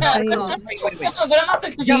 I was just saying. But I'm also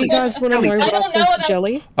confused. Do you guys want to know what I said to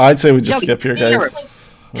Jelly? I'd say we just Jelly, skip here, guys.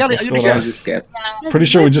 Jelly, What's are you going the on? sheriff? Skip. Pretty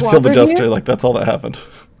sure we just killed the Robert Jester. here? Like that's all that happened.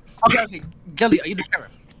 Okay, Jelly, are you the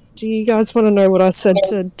sheriff? Do you guys want to know what I said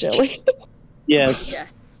to Jelly? Yes. Yeah.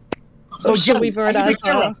 So shall we Jelly, vote are you as the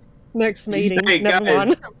sheriff? next meeting? Hey, Never guys.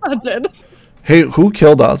 mind. I did. Hey, who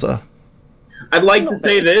killed Ozza? I'd like to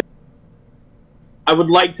say this. I would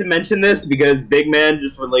like to mention this because Big Man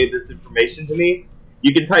just relayed this information to me.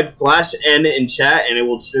 You can type /N in chat and it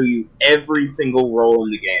will show you every single role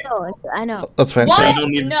in the game. Oh, I know. That's You fantastic.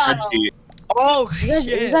 don't need a No. spreadsheet. Oh You guys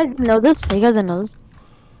shit! know this? You guys know this?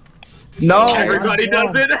 No, Everybody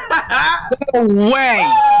does it. No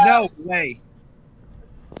way! No way!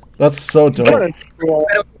 That's so dope. Oh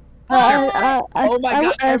my God,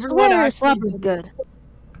 I everyone swear actually swap is good.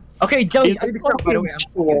 Okay, Jelly, are you the sheriff, by the way?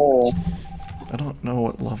 I don't know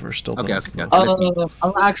what Lover still Okay, does. okay, though. okay.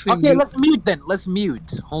 I'll actually. Okay, let's mute then. Let's mute.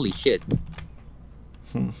 Holy shit.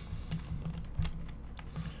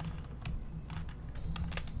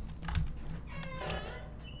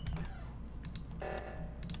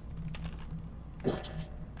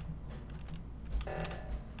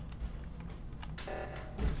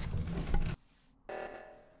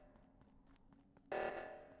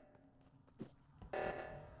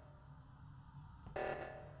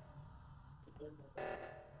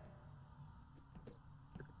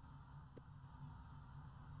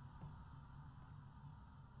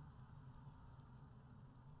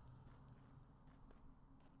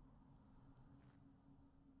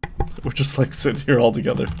 We're just like sitting here all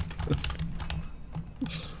together.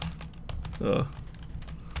 Oh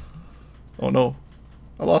no.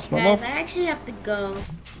 I lost my Guys, love. I actually have to go.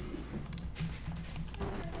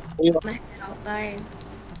 Bye.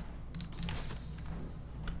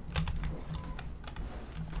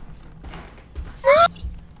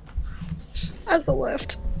 As a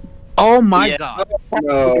left. Oh my Yeah. God!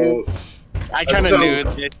 No. I kind So- of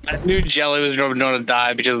knew it. I knew Jelly was going to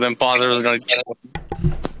die because the imposter was going to get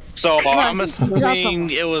him. So I'm assuming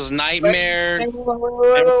it was Nightmare.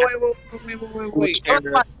 Wait.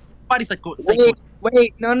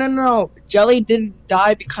 Wait, no. Jelly didn't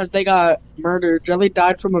die because they got murdered. Jelly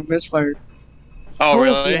died from a misfire. Oh,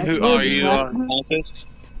 really? Who are you? Scientist?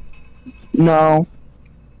 No,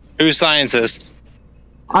 Who's scientist?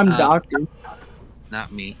 I'm doctor.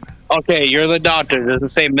 Not me. Okay, you're the doctor. Does it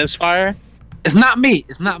say misfire? It's not me.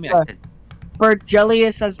 It's not me. I said. For Jelly,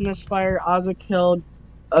 it says misfire. Ozza killed.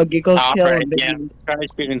 Giggles killed. Alright, yeah. Try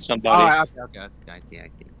shooting somebody. Alright, okay. I see.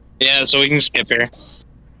 Yeah, so we can skip here.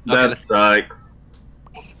 That sucks.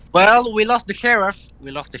 Well, we lost the sheriff.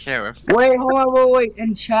 Wait, hold on, wait.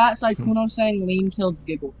 In chat, Saikuno saying Lean killed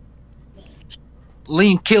Giggle.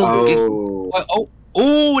 Lean killed Giggle.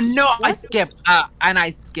 Oh no! I skipped. And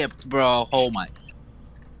I skipped, bro. Oh my.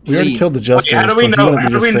 We already killed the Jester. How do we so know? he wouldn't How be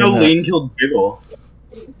do just we saying know that. Lean killed Giggle?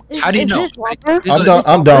 How do you know?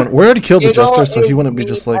 I'm down. We already killed the Jester, so he wouldn't be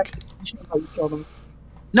just like.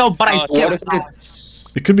 No, but I skipped.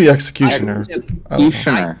 It could be Executioner. I don't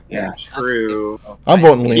know. Yeah. True. I'm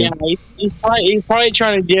voting Lean. Yeah, he's probably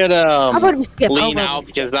trying to get How about we skip? Lean out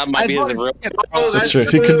because that might be his real. That's true.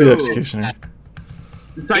 He could be Executioner.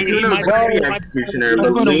 Saikuno could be Executioner,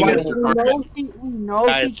 but Lean is the target. We know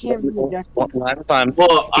he can't be a Jester. Last time.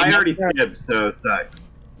 Well, I already skipped, so it sucks.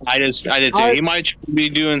 I did too. He might be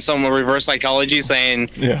doing some reverse psychology, saying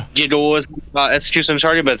Giggle was execution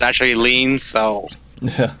target, but it's actually Lean. So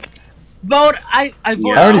yeah. Vote. I voted.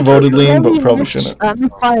 I already voted Lean, but probably shouldn't. I'm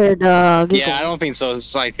fired. Yeah, I don't think so.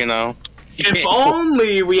 It's like If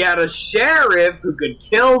only we had a sheriff who could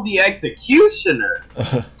kill the executioner.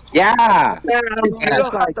 Yeah. You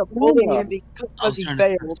don't have to bully him because he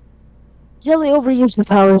failed. Jelly overused the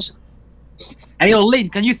powers. Hey, yo, Lin,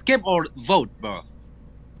 can you skip or vote, bro?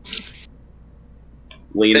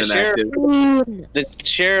 Lean the and sheriff, active. the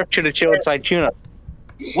sheriff should have killed Saituna.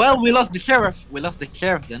 Well, we lost the sheriff. We lost the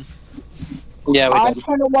sheriff then. Yeah, I'm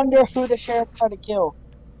trying to wonder who the sheriff tried to kill.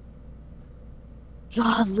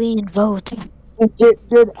 God, Lean, vote.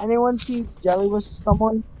 Did anyone see Jelly with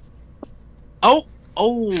someone? Oh.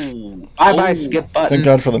 I skip button. Thank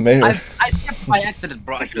God for the mayor. I skipped by accident,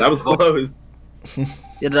 bro. That was close.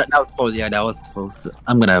 Yeah, that was close. Yeah, that was close.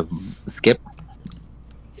 I'm gonna skip.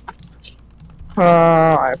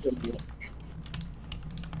 I have to do it.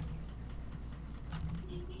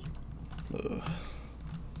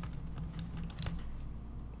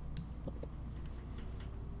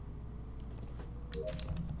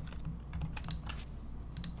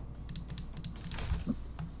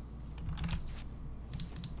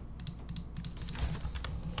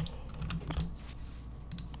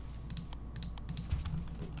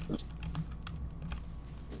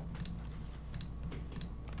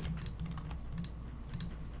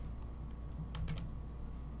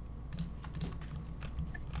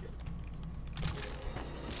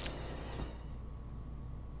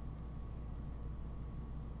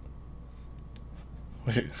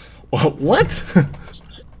 Wait, what?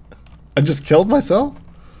 I just killed myself?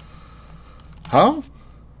 Huh?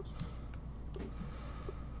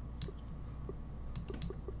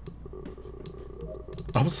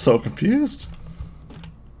 I was so confused.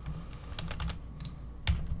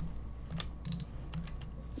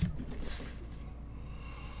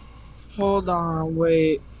 Hold on,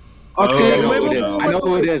 wait. Okay, Okay, I know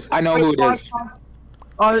who it is. I know who it is.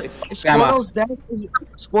 Squirtle's death is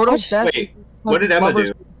Squirtle's death. Wait, what did Emma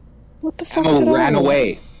do? What the fuck Emma did I ran do?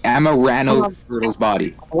 away. Emma ran over Squirtle's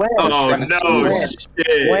body. Oh no!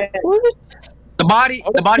 Shit. What? The body.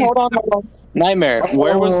 Hold on. Nightmare.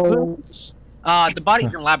 Where was this? The body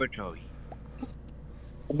is in laboratory.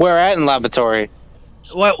 Where at in laboratory?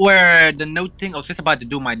 Where the note thing? I was just about to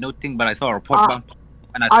do my note thing, but I saw a report bump,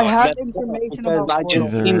 and I saw have it. information Because about I just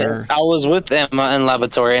Squirtle. seen it. I was with Emma in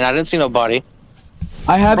laboratory, and I didn't see no body.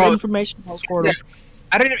 I have Bro. information about Squirtle.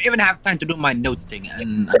 I didn't even have time to do my note thing,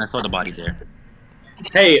 and I saw the body there.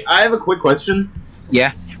 Hey, I have a quick question.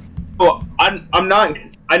 Yeah. Well, I'm not.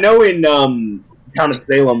 I know in Town of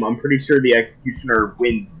Salem, I'm pretty sure the executioner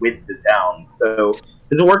wins with the town. So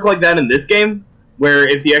does it work like that in this game, where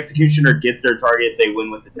if the executioner gets their target, they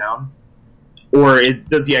win with the town, or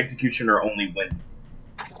does the executioner only win?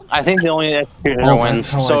 I think the only executioner wins.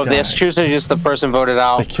 So if the executioner is just the person voted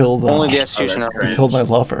out, I killed only the executioner I wins. killed my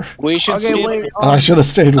lover. We should Okay, see. wait. I should have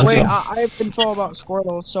stayed with Wait, him. I have info about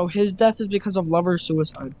Squirtle. So his death is because of lover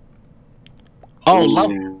suicide. Oh,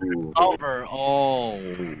 lover. Oh.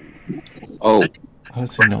 Oh. I didn't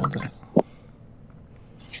say no that.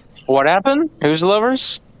 What happened? Who's the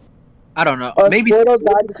lovers? I don't know. Maybe Squirtle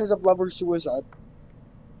died because of lover suicide.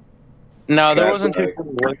 No, there That's wasn't two right. kills.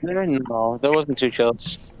 Was there? No, there wasn't two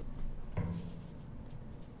kills.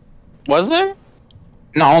 Was there?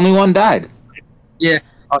 No, only one died. Yeah.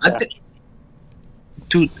 Okay. I think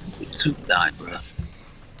two died, bro.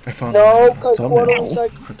 I found No, because thumbnail Squirtle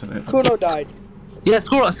and for tonight. Kuno died. Yeah,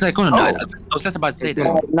 Squirrel Second died. I was just about to say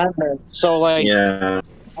that. So like, Yeah.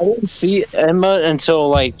 I didn't see Emma until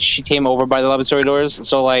like she came over by the laboratory doors.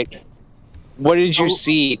 So like, what did you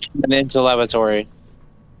see coming into the laboratory?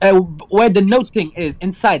 Where the note thing is,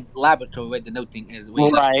 inside the laboratory where the note thing is.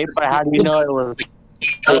 Right, but how do you know it was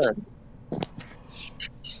her?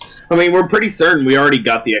 I mean, we're pretty certain we already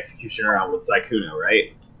got the executioner out with Saikuno,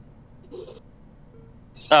 right?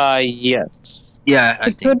 Yes. Yeah, I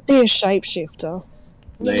It think. could be a shapeshifter.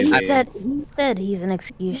 Maybe. He said he's an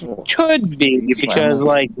executioner. Could be because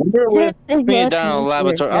like we're with me down in the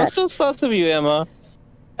laboratory. I'll still sauce of you, Emma.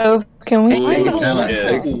 Oh, can we Ooh, still yeah.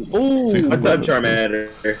 What's up,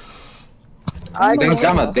 Charmander? Thanks,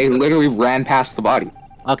 Emma. They literally ran past the body.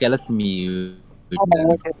 Okay, let's mute.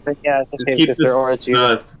 Yeah, just keep if this there are two.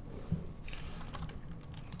 us.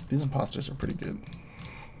 These imposters are pretty good.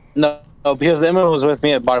 No, because Emma was with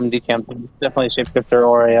me at bottom decamp. Definitely shapeshifter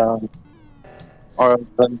or a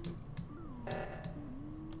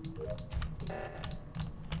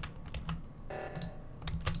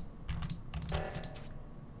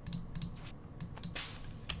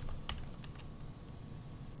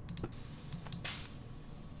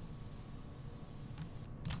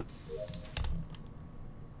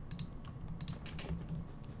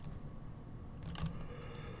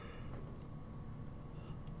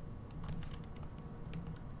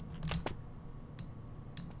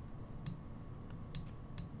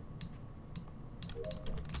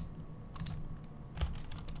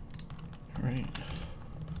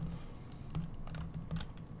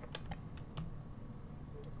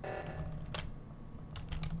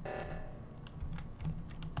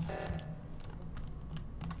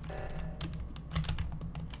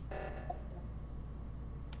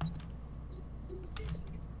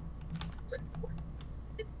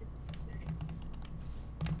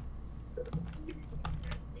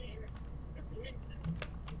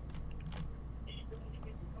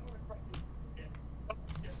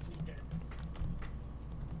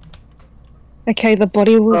Okay, the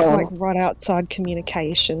body was like right outside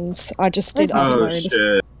communications. I just did upload.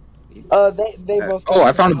 shit. They both. Oh,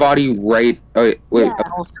 I found a body right. Oh, wait. Yeah.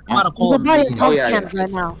 There's a body on top of cams right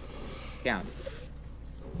now. Yeah.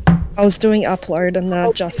 I was doing upload and then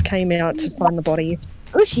I just came out to find the body.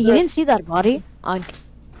 Ushi, you didn't see that body on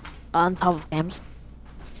top of cams.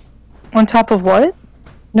 On top of what?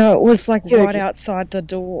 No, it was like Here, right outside the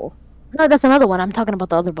door. No, that's another one. I'm talking about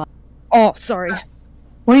the other body. Oh, sorry.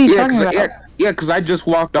 What are you Yeah, talking about? yeah, because I just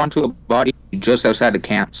walked onto a body just outside the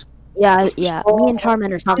camps. Yeah. Me and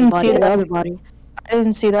Charmander saw the body. The other body. I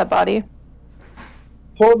didn't see that body.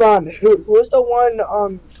 Hold on. Who's the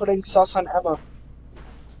one putting sauce on Emma?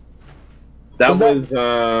 That was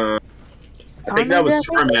I think that was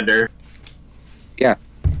Charmander. Yeah.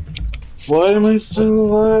 Why am I still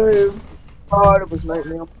alive? God, it was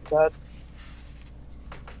Nightmare. God.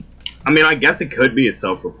 I mean, I guess it could be a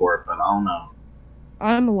self-report, but I don't know.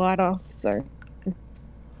 I'm a lighter, so.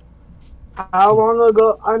 How long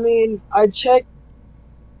ago? I mean, I checked.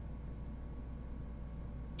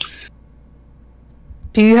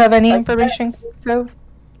 Do you have any information, Cove?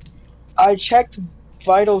 I checked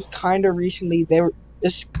vitals kind of recently.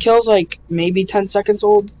 This kill's like maybe 10 seconds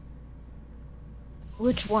old.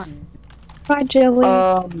 Which one? Hi, Jelly.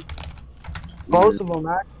 Both of them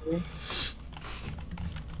actually.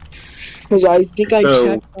 Because I think I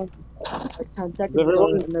checked like 10 seconds ago.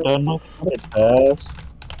 And Done with pass.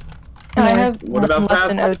 I have What one about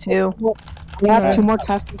left in that? O2. We have 2 more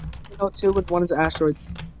tests in O2 with one is asteroids.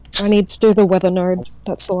 I need to do the weather node.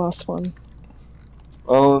 That's the last one.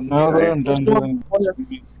 Oh, now that I'm done doing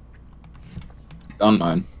Don't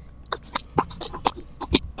mind.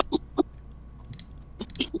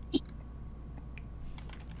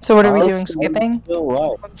 So what are we doing? Skipping? still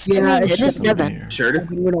alive. Yeah, it's just just Devin. Sure, this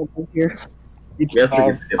we don't go here. yes, we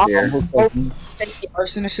can skip here. The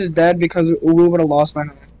arsonist is dead because we would have lost by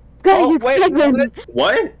now. Guys, it's Devin.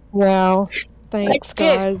 What? Wow. Thanks,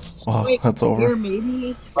 guys. Oh, that's over.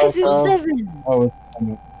 Maybe. This is 7. Oh,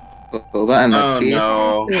 Hold on, Oh let's see.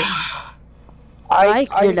 no. I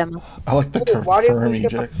cleared them. I like the Why did we confirm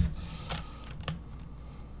skip- ejects.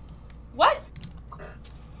 What?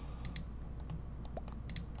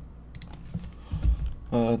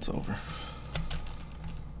 It's over.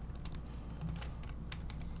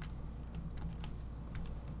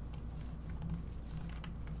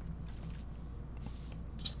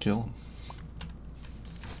 Just kill him.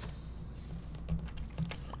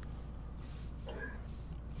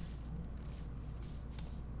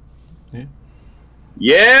 Yeah.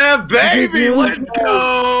 Yeah, baby, let's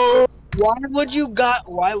go. Why would you guys?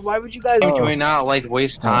 Why would you guys? Can we not like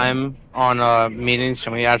waste time on meetings?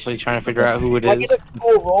 Can we actually try to figure out who it I is? get a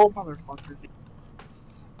cool roll, motherfucker.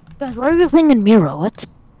 Guys, why are we playing in Miro? What?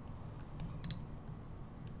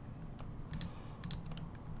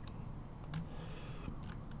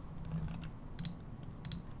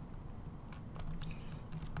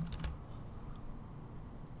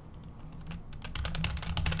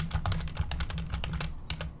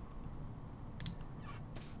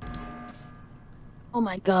 Oh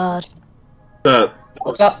my god.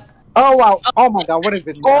 What's up? Oh wow! Oh my god! What is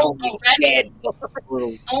it? Oh my god!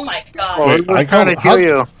 Oh my god. Wait, I trying called. to kill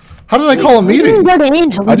you. How did I call a meeting?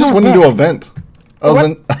 I just went into a vent. I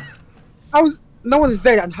was in. No one's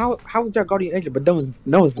dead, and how is that guardian angel? But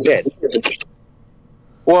no one's dead.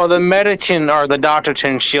 Well, the medican or the doctor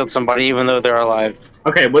can shield somebody even though they're alive.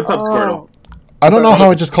 Okay, what's up, Squirtle? I don't know how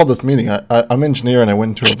I just called this meeting. I'm engineer and I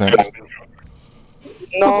went into a vent.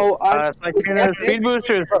 No, Speed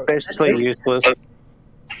booster is basically useless.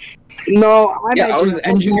 No, I'm Yeah, I was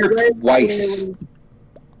engineered twice.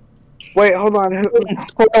 Wait, hold on.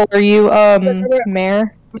 Squirrel, are you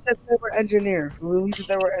mayor? Who said they were engineer? Who said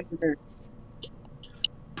they were engineer?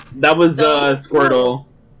 That was Squirtle.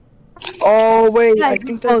 Oh wait, Yeah, I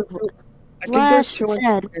think there's Flash two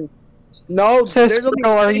said. No, So there's only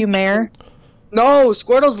Squirrel, are you mayor? No,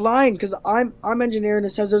 Squirtle's lying because I'm engineer and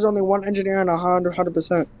it says there's only one engineer and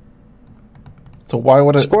 100%. So why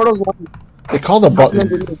would it? Squirtle's lying. They called a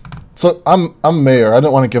button. So I'm mayor. I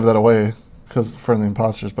don't want to give that away because for the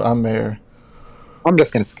imposters, but I'm mayor. I'm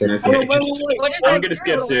just gonna skip. I'm gonna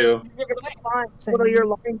skip too. Squirtle, you're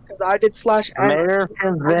lying because I did /N. Mayor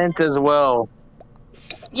can vent as well.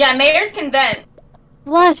 Yeah, mayors can vent.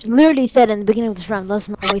 Flash literally said in the beginning of this round, let's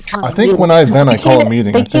not waste time. I think when I vent, I call a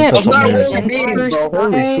meeting. I think that's what mayor said.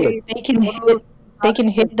 They can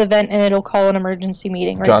hit the vent and it'll call an emergency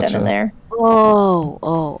meeting right Gotcha. then and there.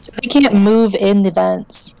 Oh. So they can't move in the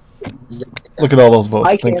vents. Look at all those votes.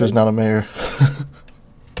 I Think there's not a mayor.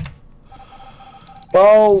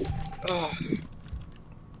 Bro.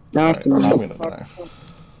 Now I have to I'm move. gonna die.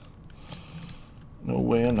 No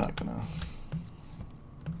way I'm not gonna.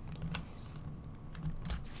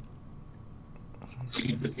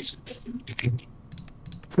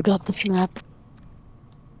 Forgot this map.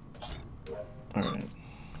 Alright.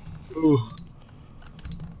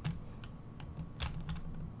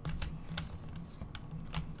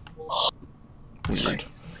 Weird.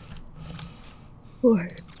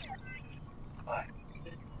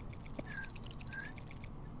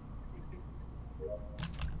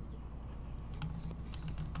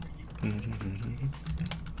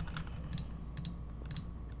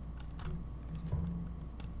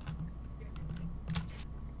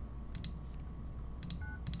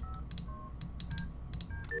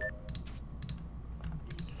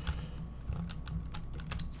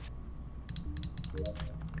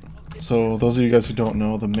 So those of you guys who don't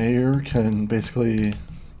know, the mayor can basically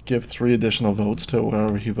give 3 additional votes to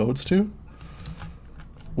whoever he votes to,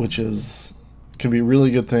 which is can be a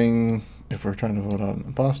really good thing if we're trying to vote out an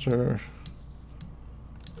imposter.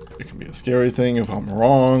 It can be a scary thing if I'm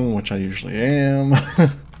wrong, which I usually am.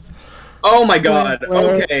 Oh my god.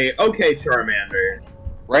 Okay, okay, Charmander.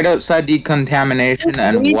 Right outside decontamination,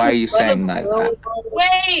 and why are you saying that?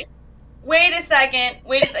 Wait a second.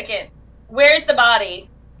 Wait a second. Where's the body?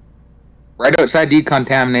 Right outside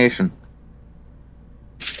decontamination.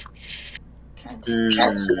 On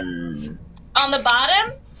the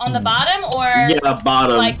bottom? On the bottom, or yeah,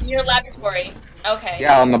 bottom. Like near laboratory? Okay.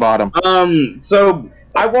 Yeah, on the bottom. So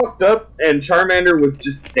I walked up and Charmander was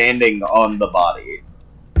just standing on the body.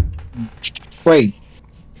 Wait,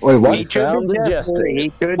 what? He could be Jester.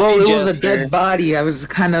 Well, it was a dead body. I was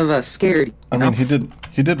kind of scared. I mean,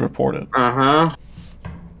 he did report it.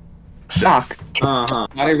 Shock. Not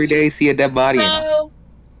every day see a dead body.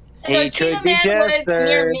 So Cheetah Man was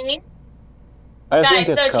near me. I think Guys,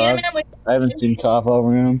 it's so Cheetah Cough. Man was. I haven't seen Cough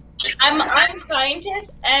over him. I'm a scientist,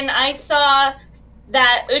 and I saw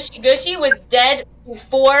that Ushi Gushi was dead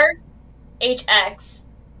before HX.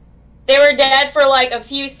 They were dead for like a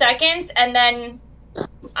few seconds, and then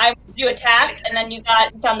I do a task, and then you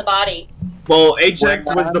found the body. Well,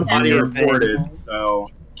 HX was the body reported, so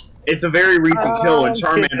it's a very recent kill, and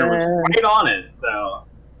Charmander was right on it, so.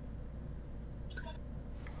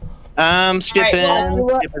 Skipping.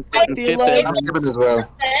 Skipping as well.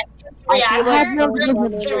 Like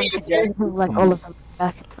all of them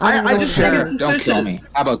back. I just think it's suspicious. Don't kill me.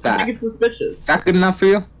 How about that? I think it's suspicious. That good enough for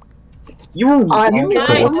you? You were So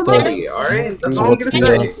what's the? alright? That's So all I'm what's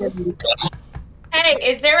gonna say. the? Hey,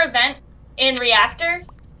 is there a vent in reactor?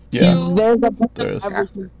 Yeah,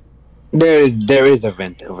 there is. There is a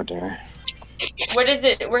vent over there. Where does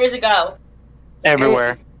it go?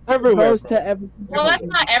 Everywhere. Everywhere. Goes to every. Well, that's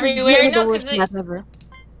not everywhere. No, because I've never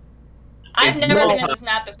been on this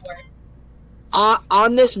map before.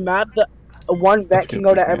 On this map, the one vent can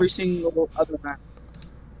go to every single other map.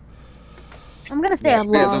 I'm gonna say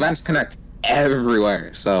I'm Yeah, lost. the vents connect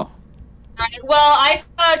everywhere, so. Well, I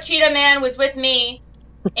saw Cheetah Man was with me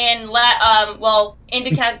in in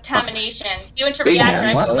decontamination. He went to Big reactor. Man,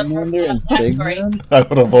 I what? told him laboratory. I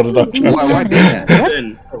would have voted on Charmander. Why did that?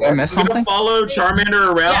 Listen, Did I miss I'm gonna something? follow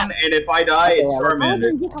Charmander around, and if I die, it's I Charmander.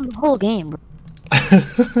 didn't get on the whole game, bro.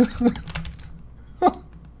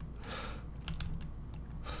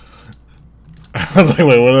 I was like,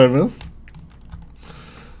 wait, what did I miss?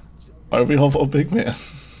 Why are we all vote Big Man?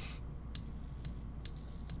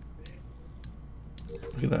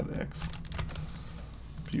 Look at that X.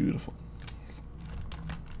 Beautiful.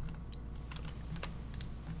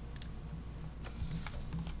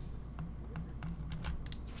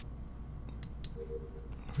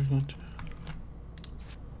 What are we going to?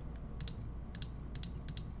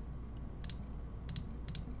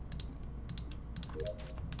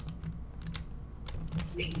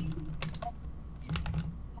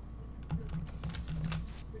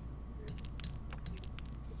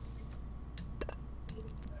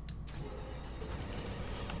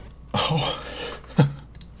 Oh,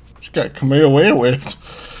 just got Kamehameha whipped.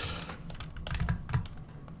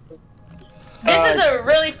 This is a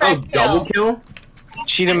really fresh Double kill. kill?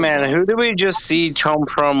 Cheetah Man, who did we just see come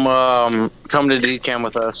from come to decam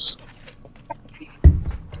with us?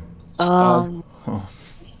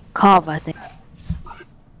 Cov, I think.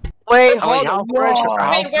 Wait, How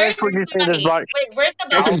fresh would you say this body? Wait, where's the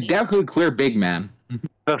I can body? definitely clear Big Man.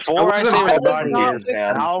 Before I say what the body is,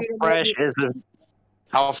 man, how fresh is the body?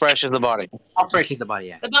 How fresh is the body?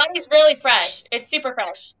 Yeah. The body's really fresh. It's super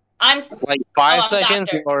fresh. Like 5 I'm seconds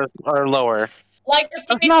doctor. or lower? Like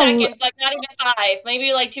a few seconds, like not even 5,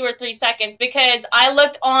 maybe like 2 or 3 seconds, because I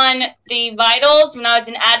looked on the vitals when I was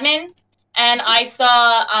in admin, and I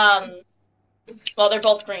saw Well, they're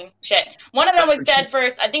both green. Shit. One of them was dead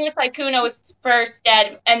first. I think the Sykkuno was first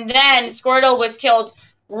dead, and then Squirtle was killed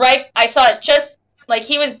right. I saw it just like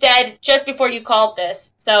he was dead just before you called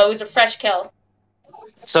this, so it was a fresh kill.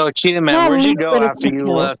 So, Cheetah Man, No, where'd you Link go would have after you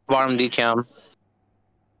killed. left bottom decam?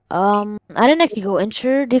 I didn't actually go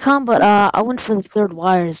enter decom, but I went for the third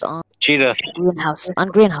wires on Cheetah. greenhouse. On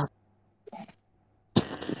greenhouse.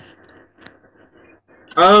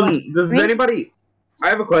 Does anybody? I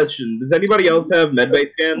have a question. Does anybody else have medbay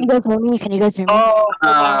Can scan? you guys hear me? Can you guys hear me?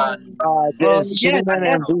 Is Cheetah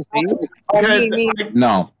Man and BC? Because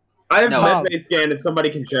No. I have No. medbay scan. If somebody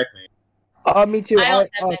can check me. Me too. I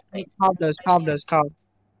Cobb does. Cobb.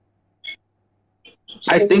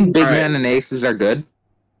 I think Big Man and Aces are good.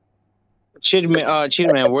 Cheetah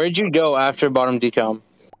Man, where'd you go after bottom decom?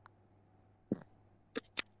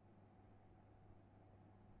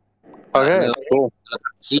 Okay, cool.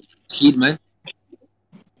 Cheat, man.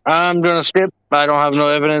 I'm gonna skip. I don't have no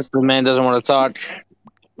evidence. The man doesn't want to talk.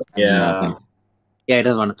 Yeah. Yeah, he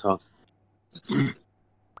doesn't want to talk.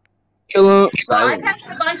 Well, I passed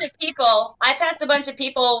a bunch of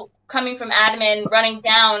people coming from admin running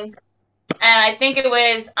down, and I think it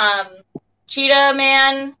was Cheetah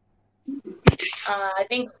Man, I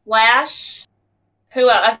think Flash, who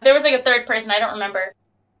there was like a third person, I don't remember.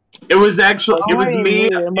 It was actually it was me.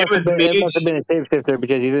 It must have been a shapeshifter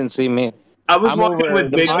because you didn't see me. I was I'm walking over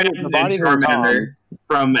with the Big body- Man the and body's in Charmander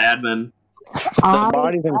from admin. The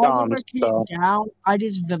body's in Tom's. So. Down. I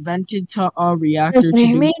just vented to a You reactor. guys can you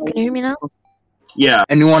hear me? Can you hear me now? Yeah.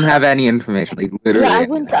 Anyone have any information? Like literally. Yeah, I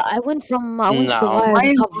went to the wires on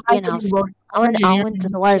top of greenhouse. I went to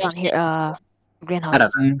the wires on here,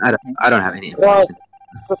 greenhouse. I don't have any Well, information.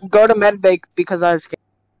 go to medbay because I was scared.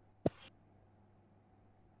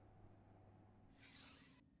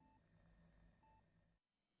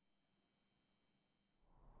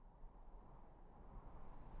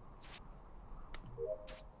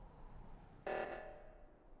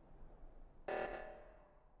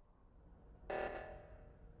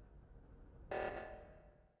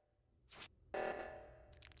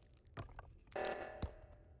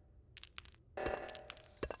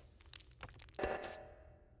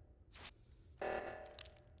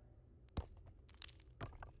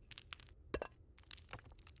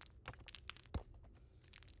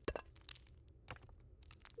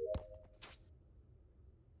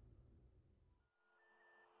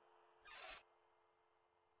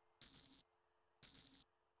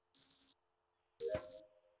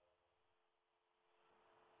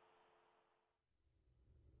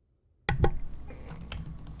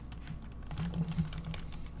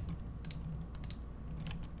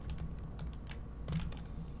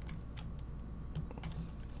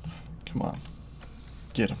 Come on.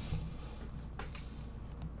 Get him.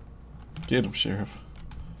 Get him, Sheriff.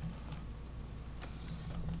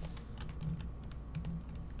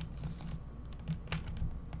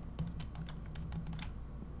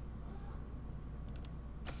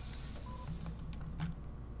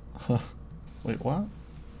 Wait, what?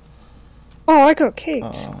 Oh, I got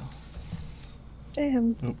kicked.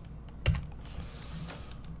 Damn. Nope.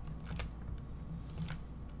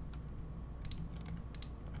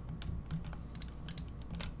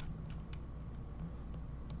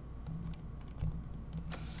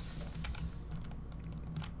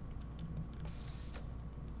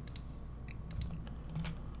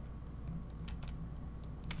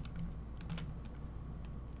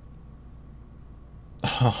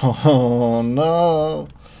 Oh no!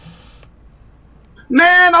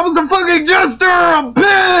 Man, I was the fucking Jester! I'm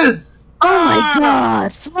pissed! Oh my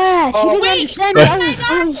god, Flash! You didn't understand me.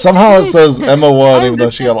 I was Somehow it says Emma won, even though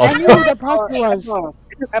she got I lost. knew who the imposter was.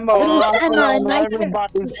 Emma, It was Emma and Nike.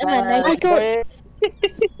 It was Emma and Nike.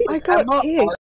 I got kicked.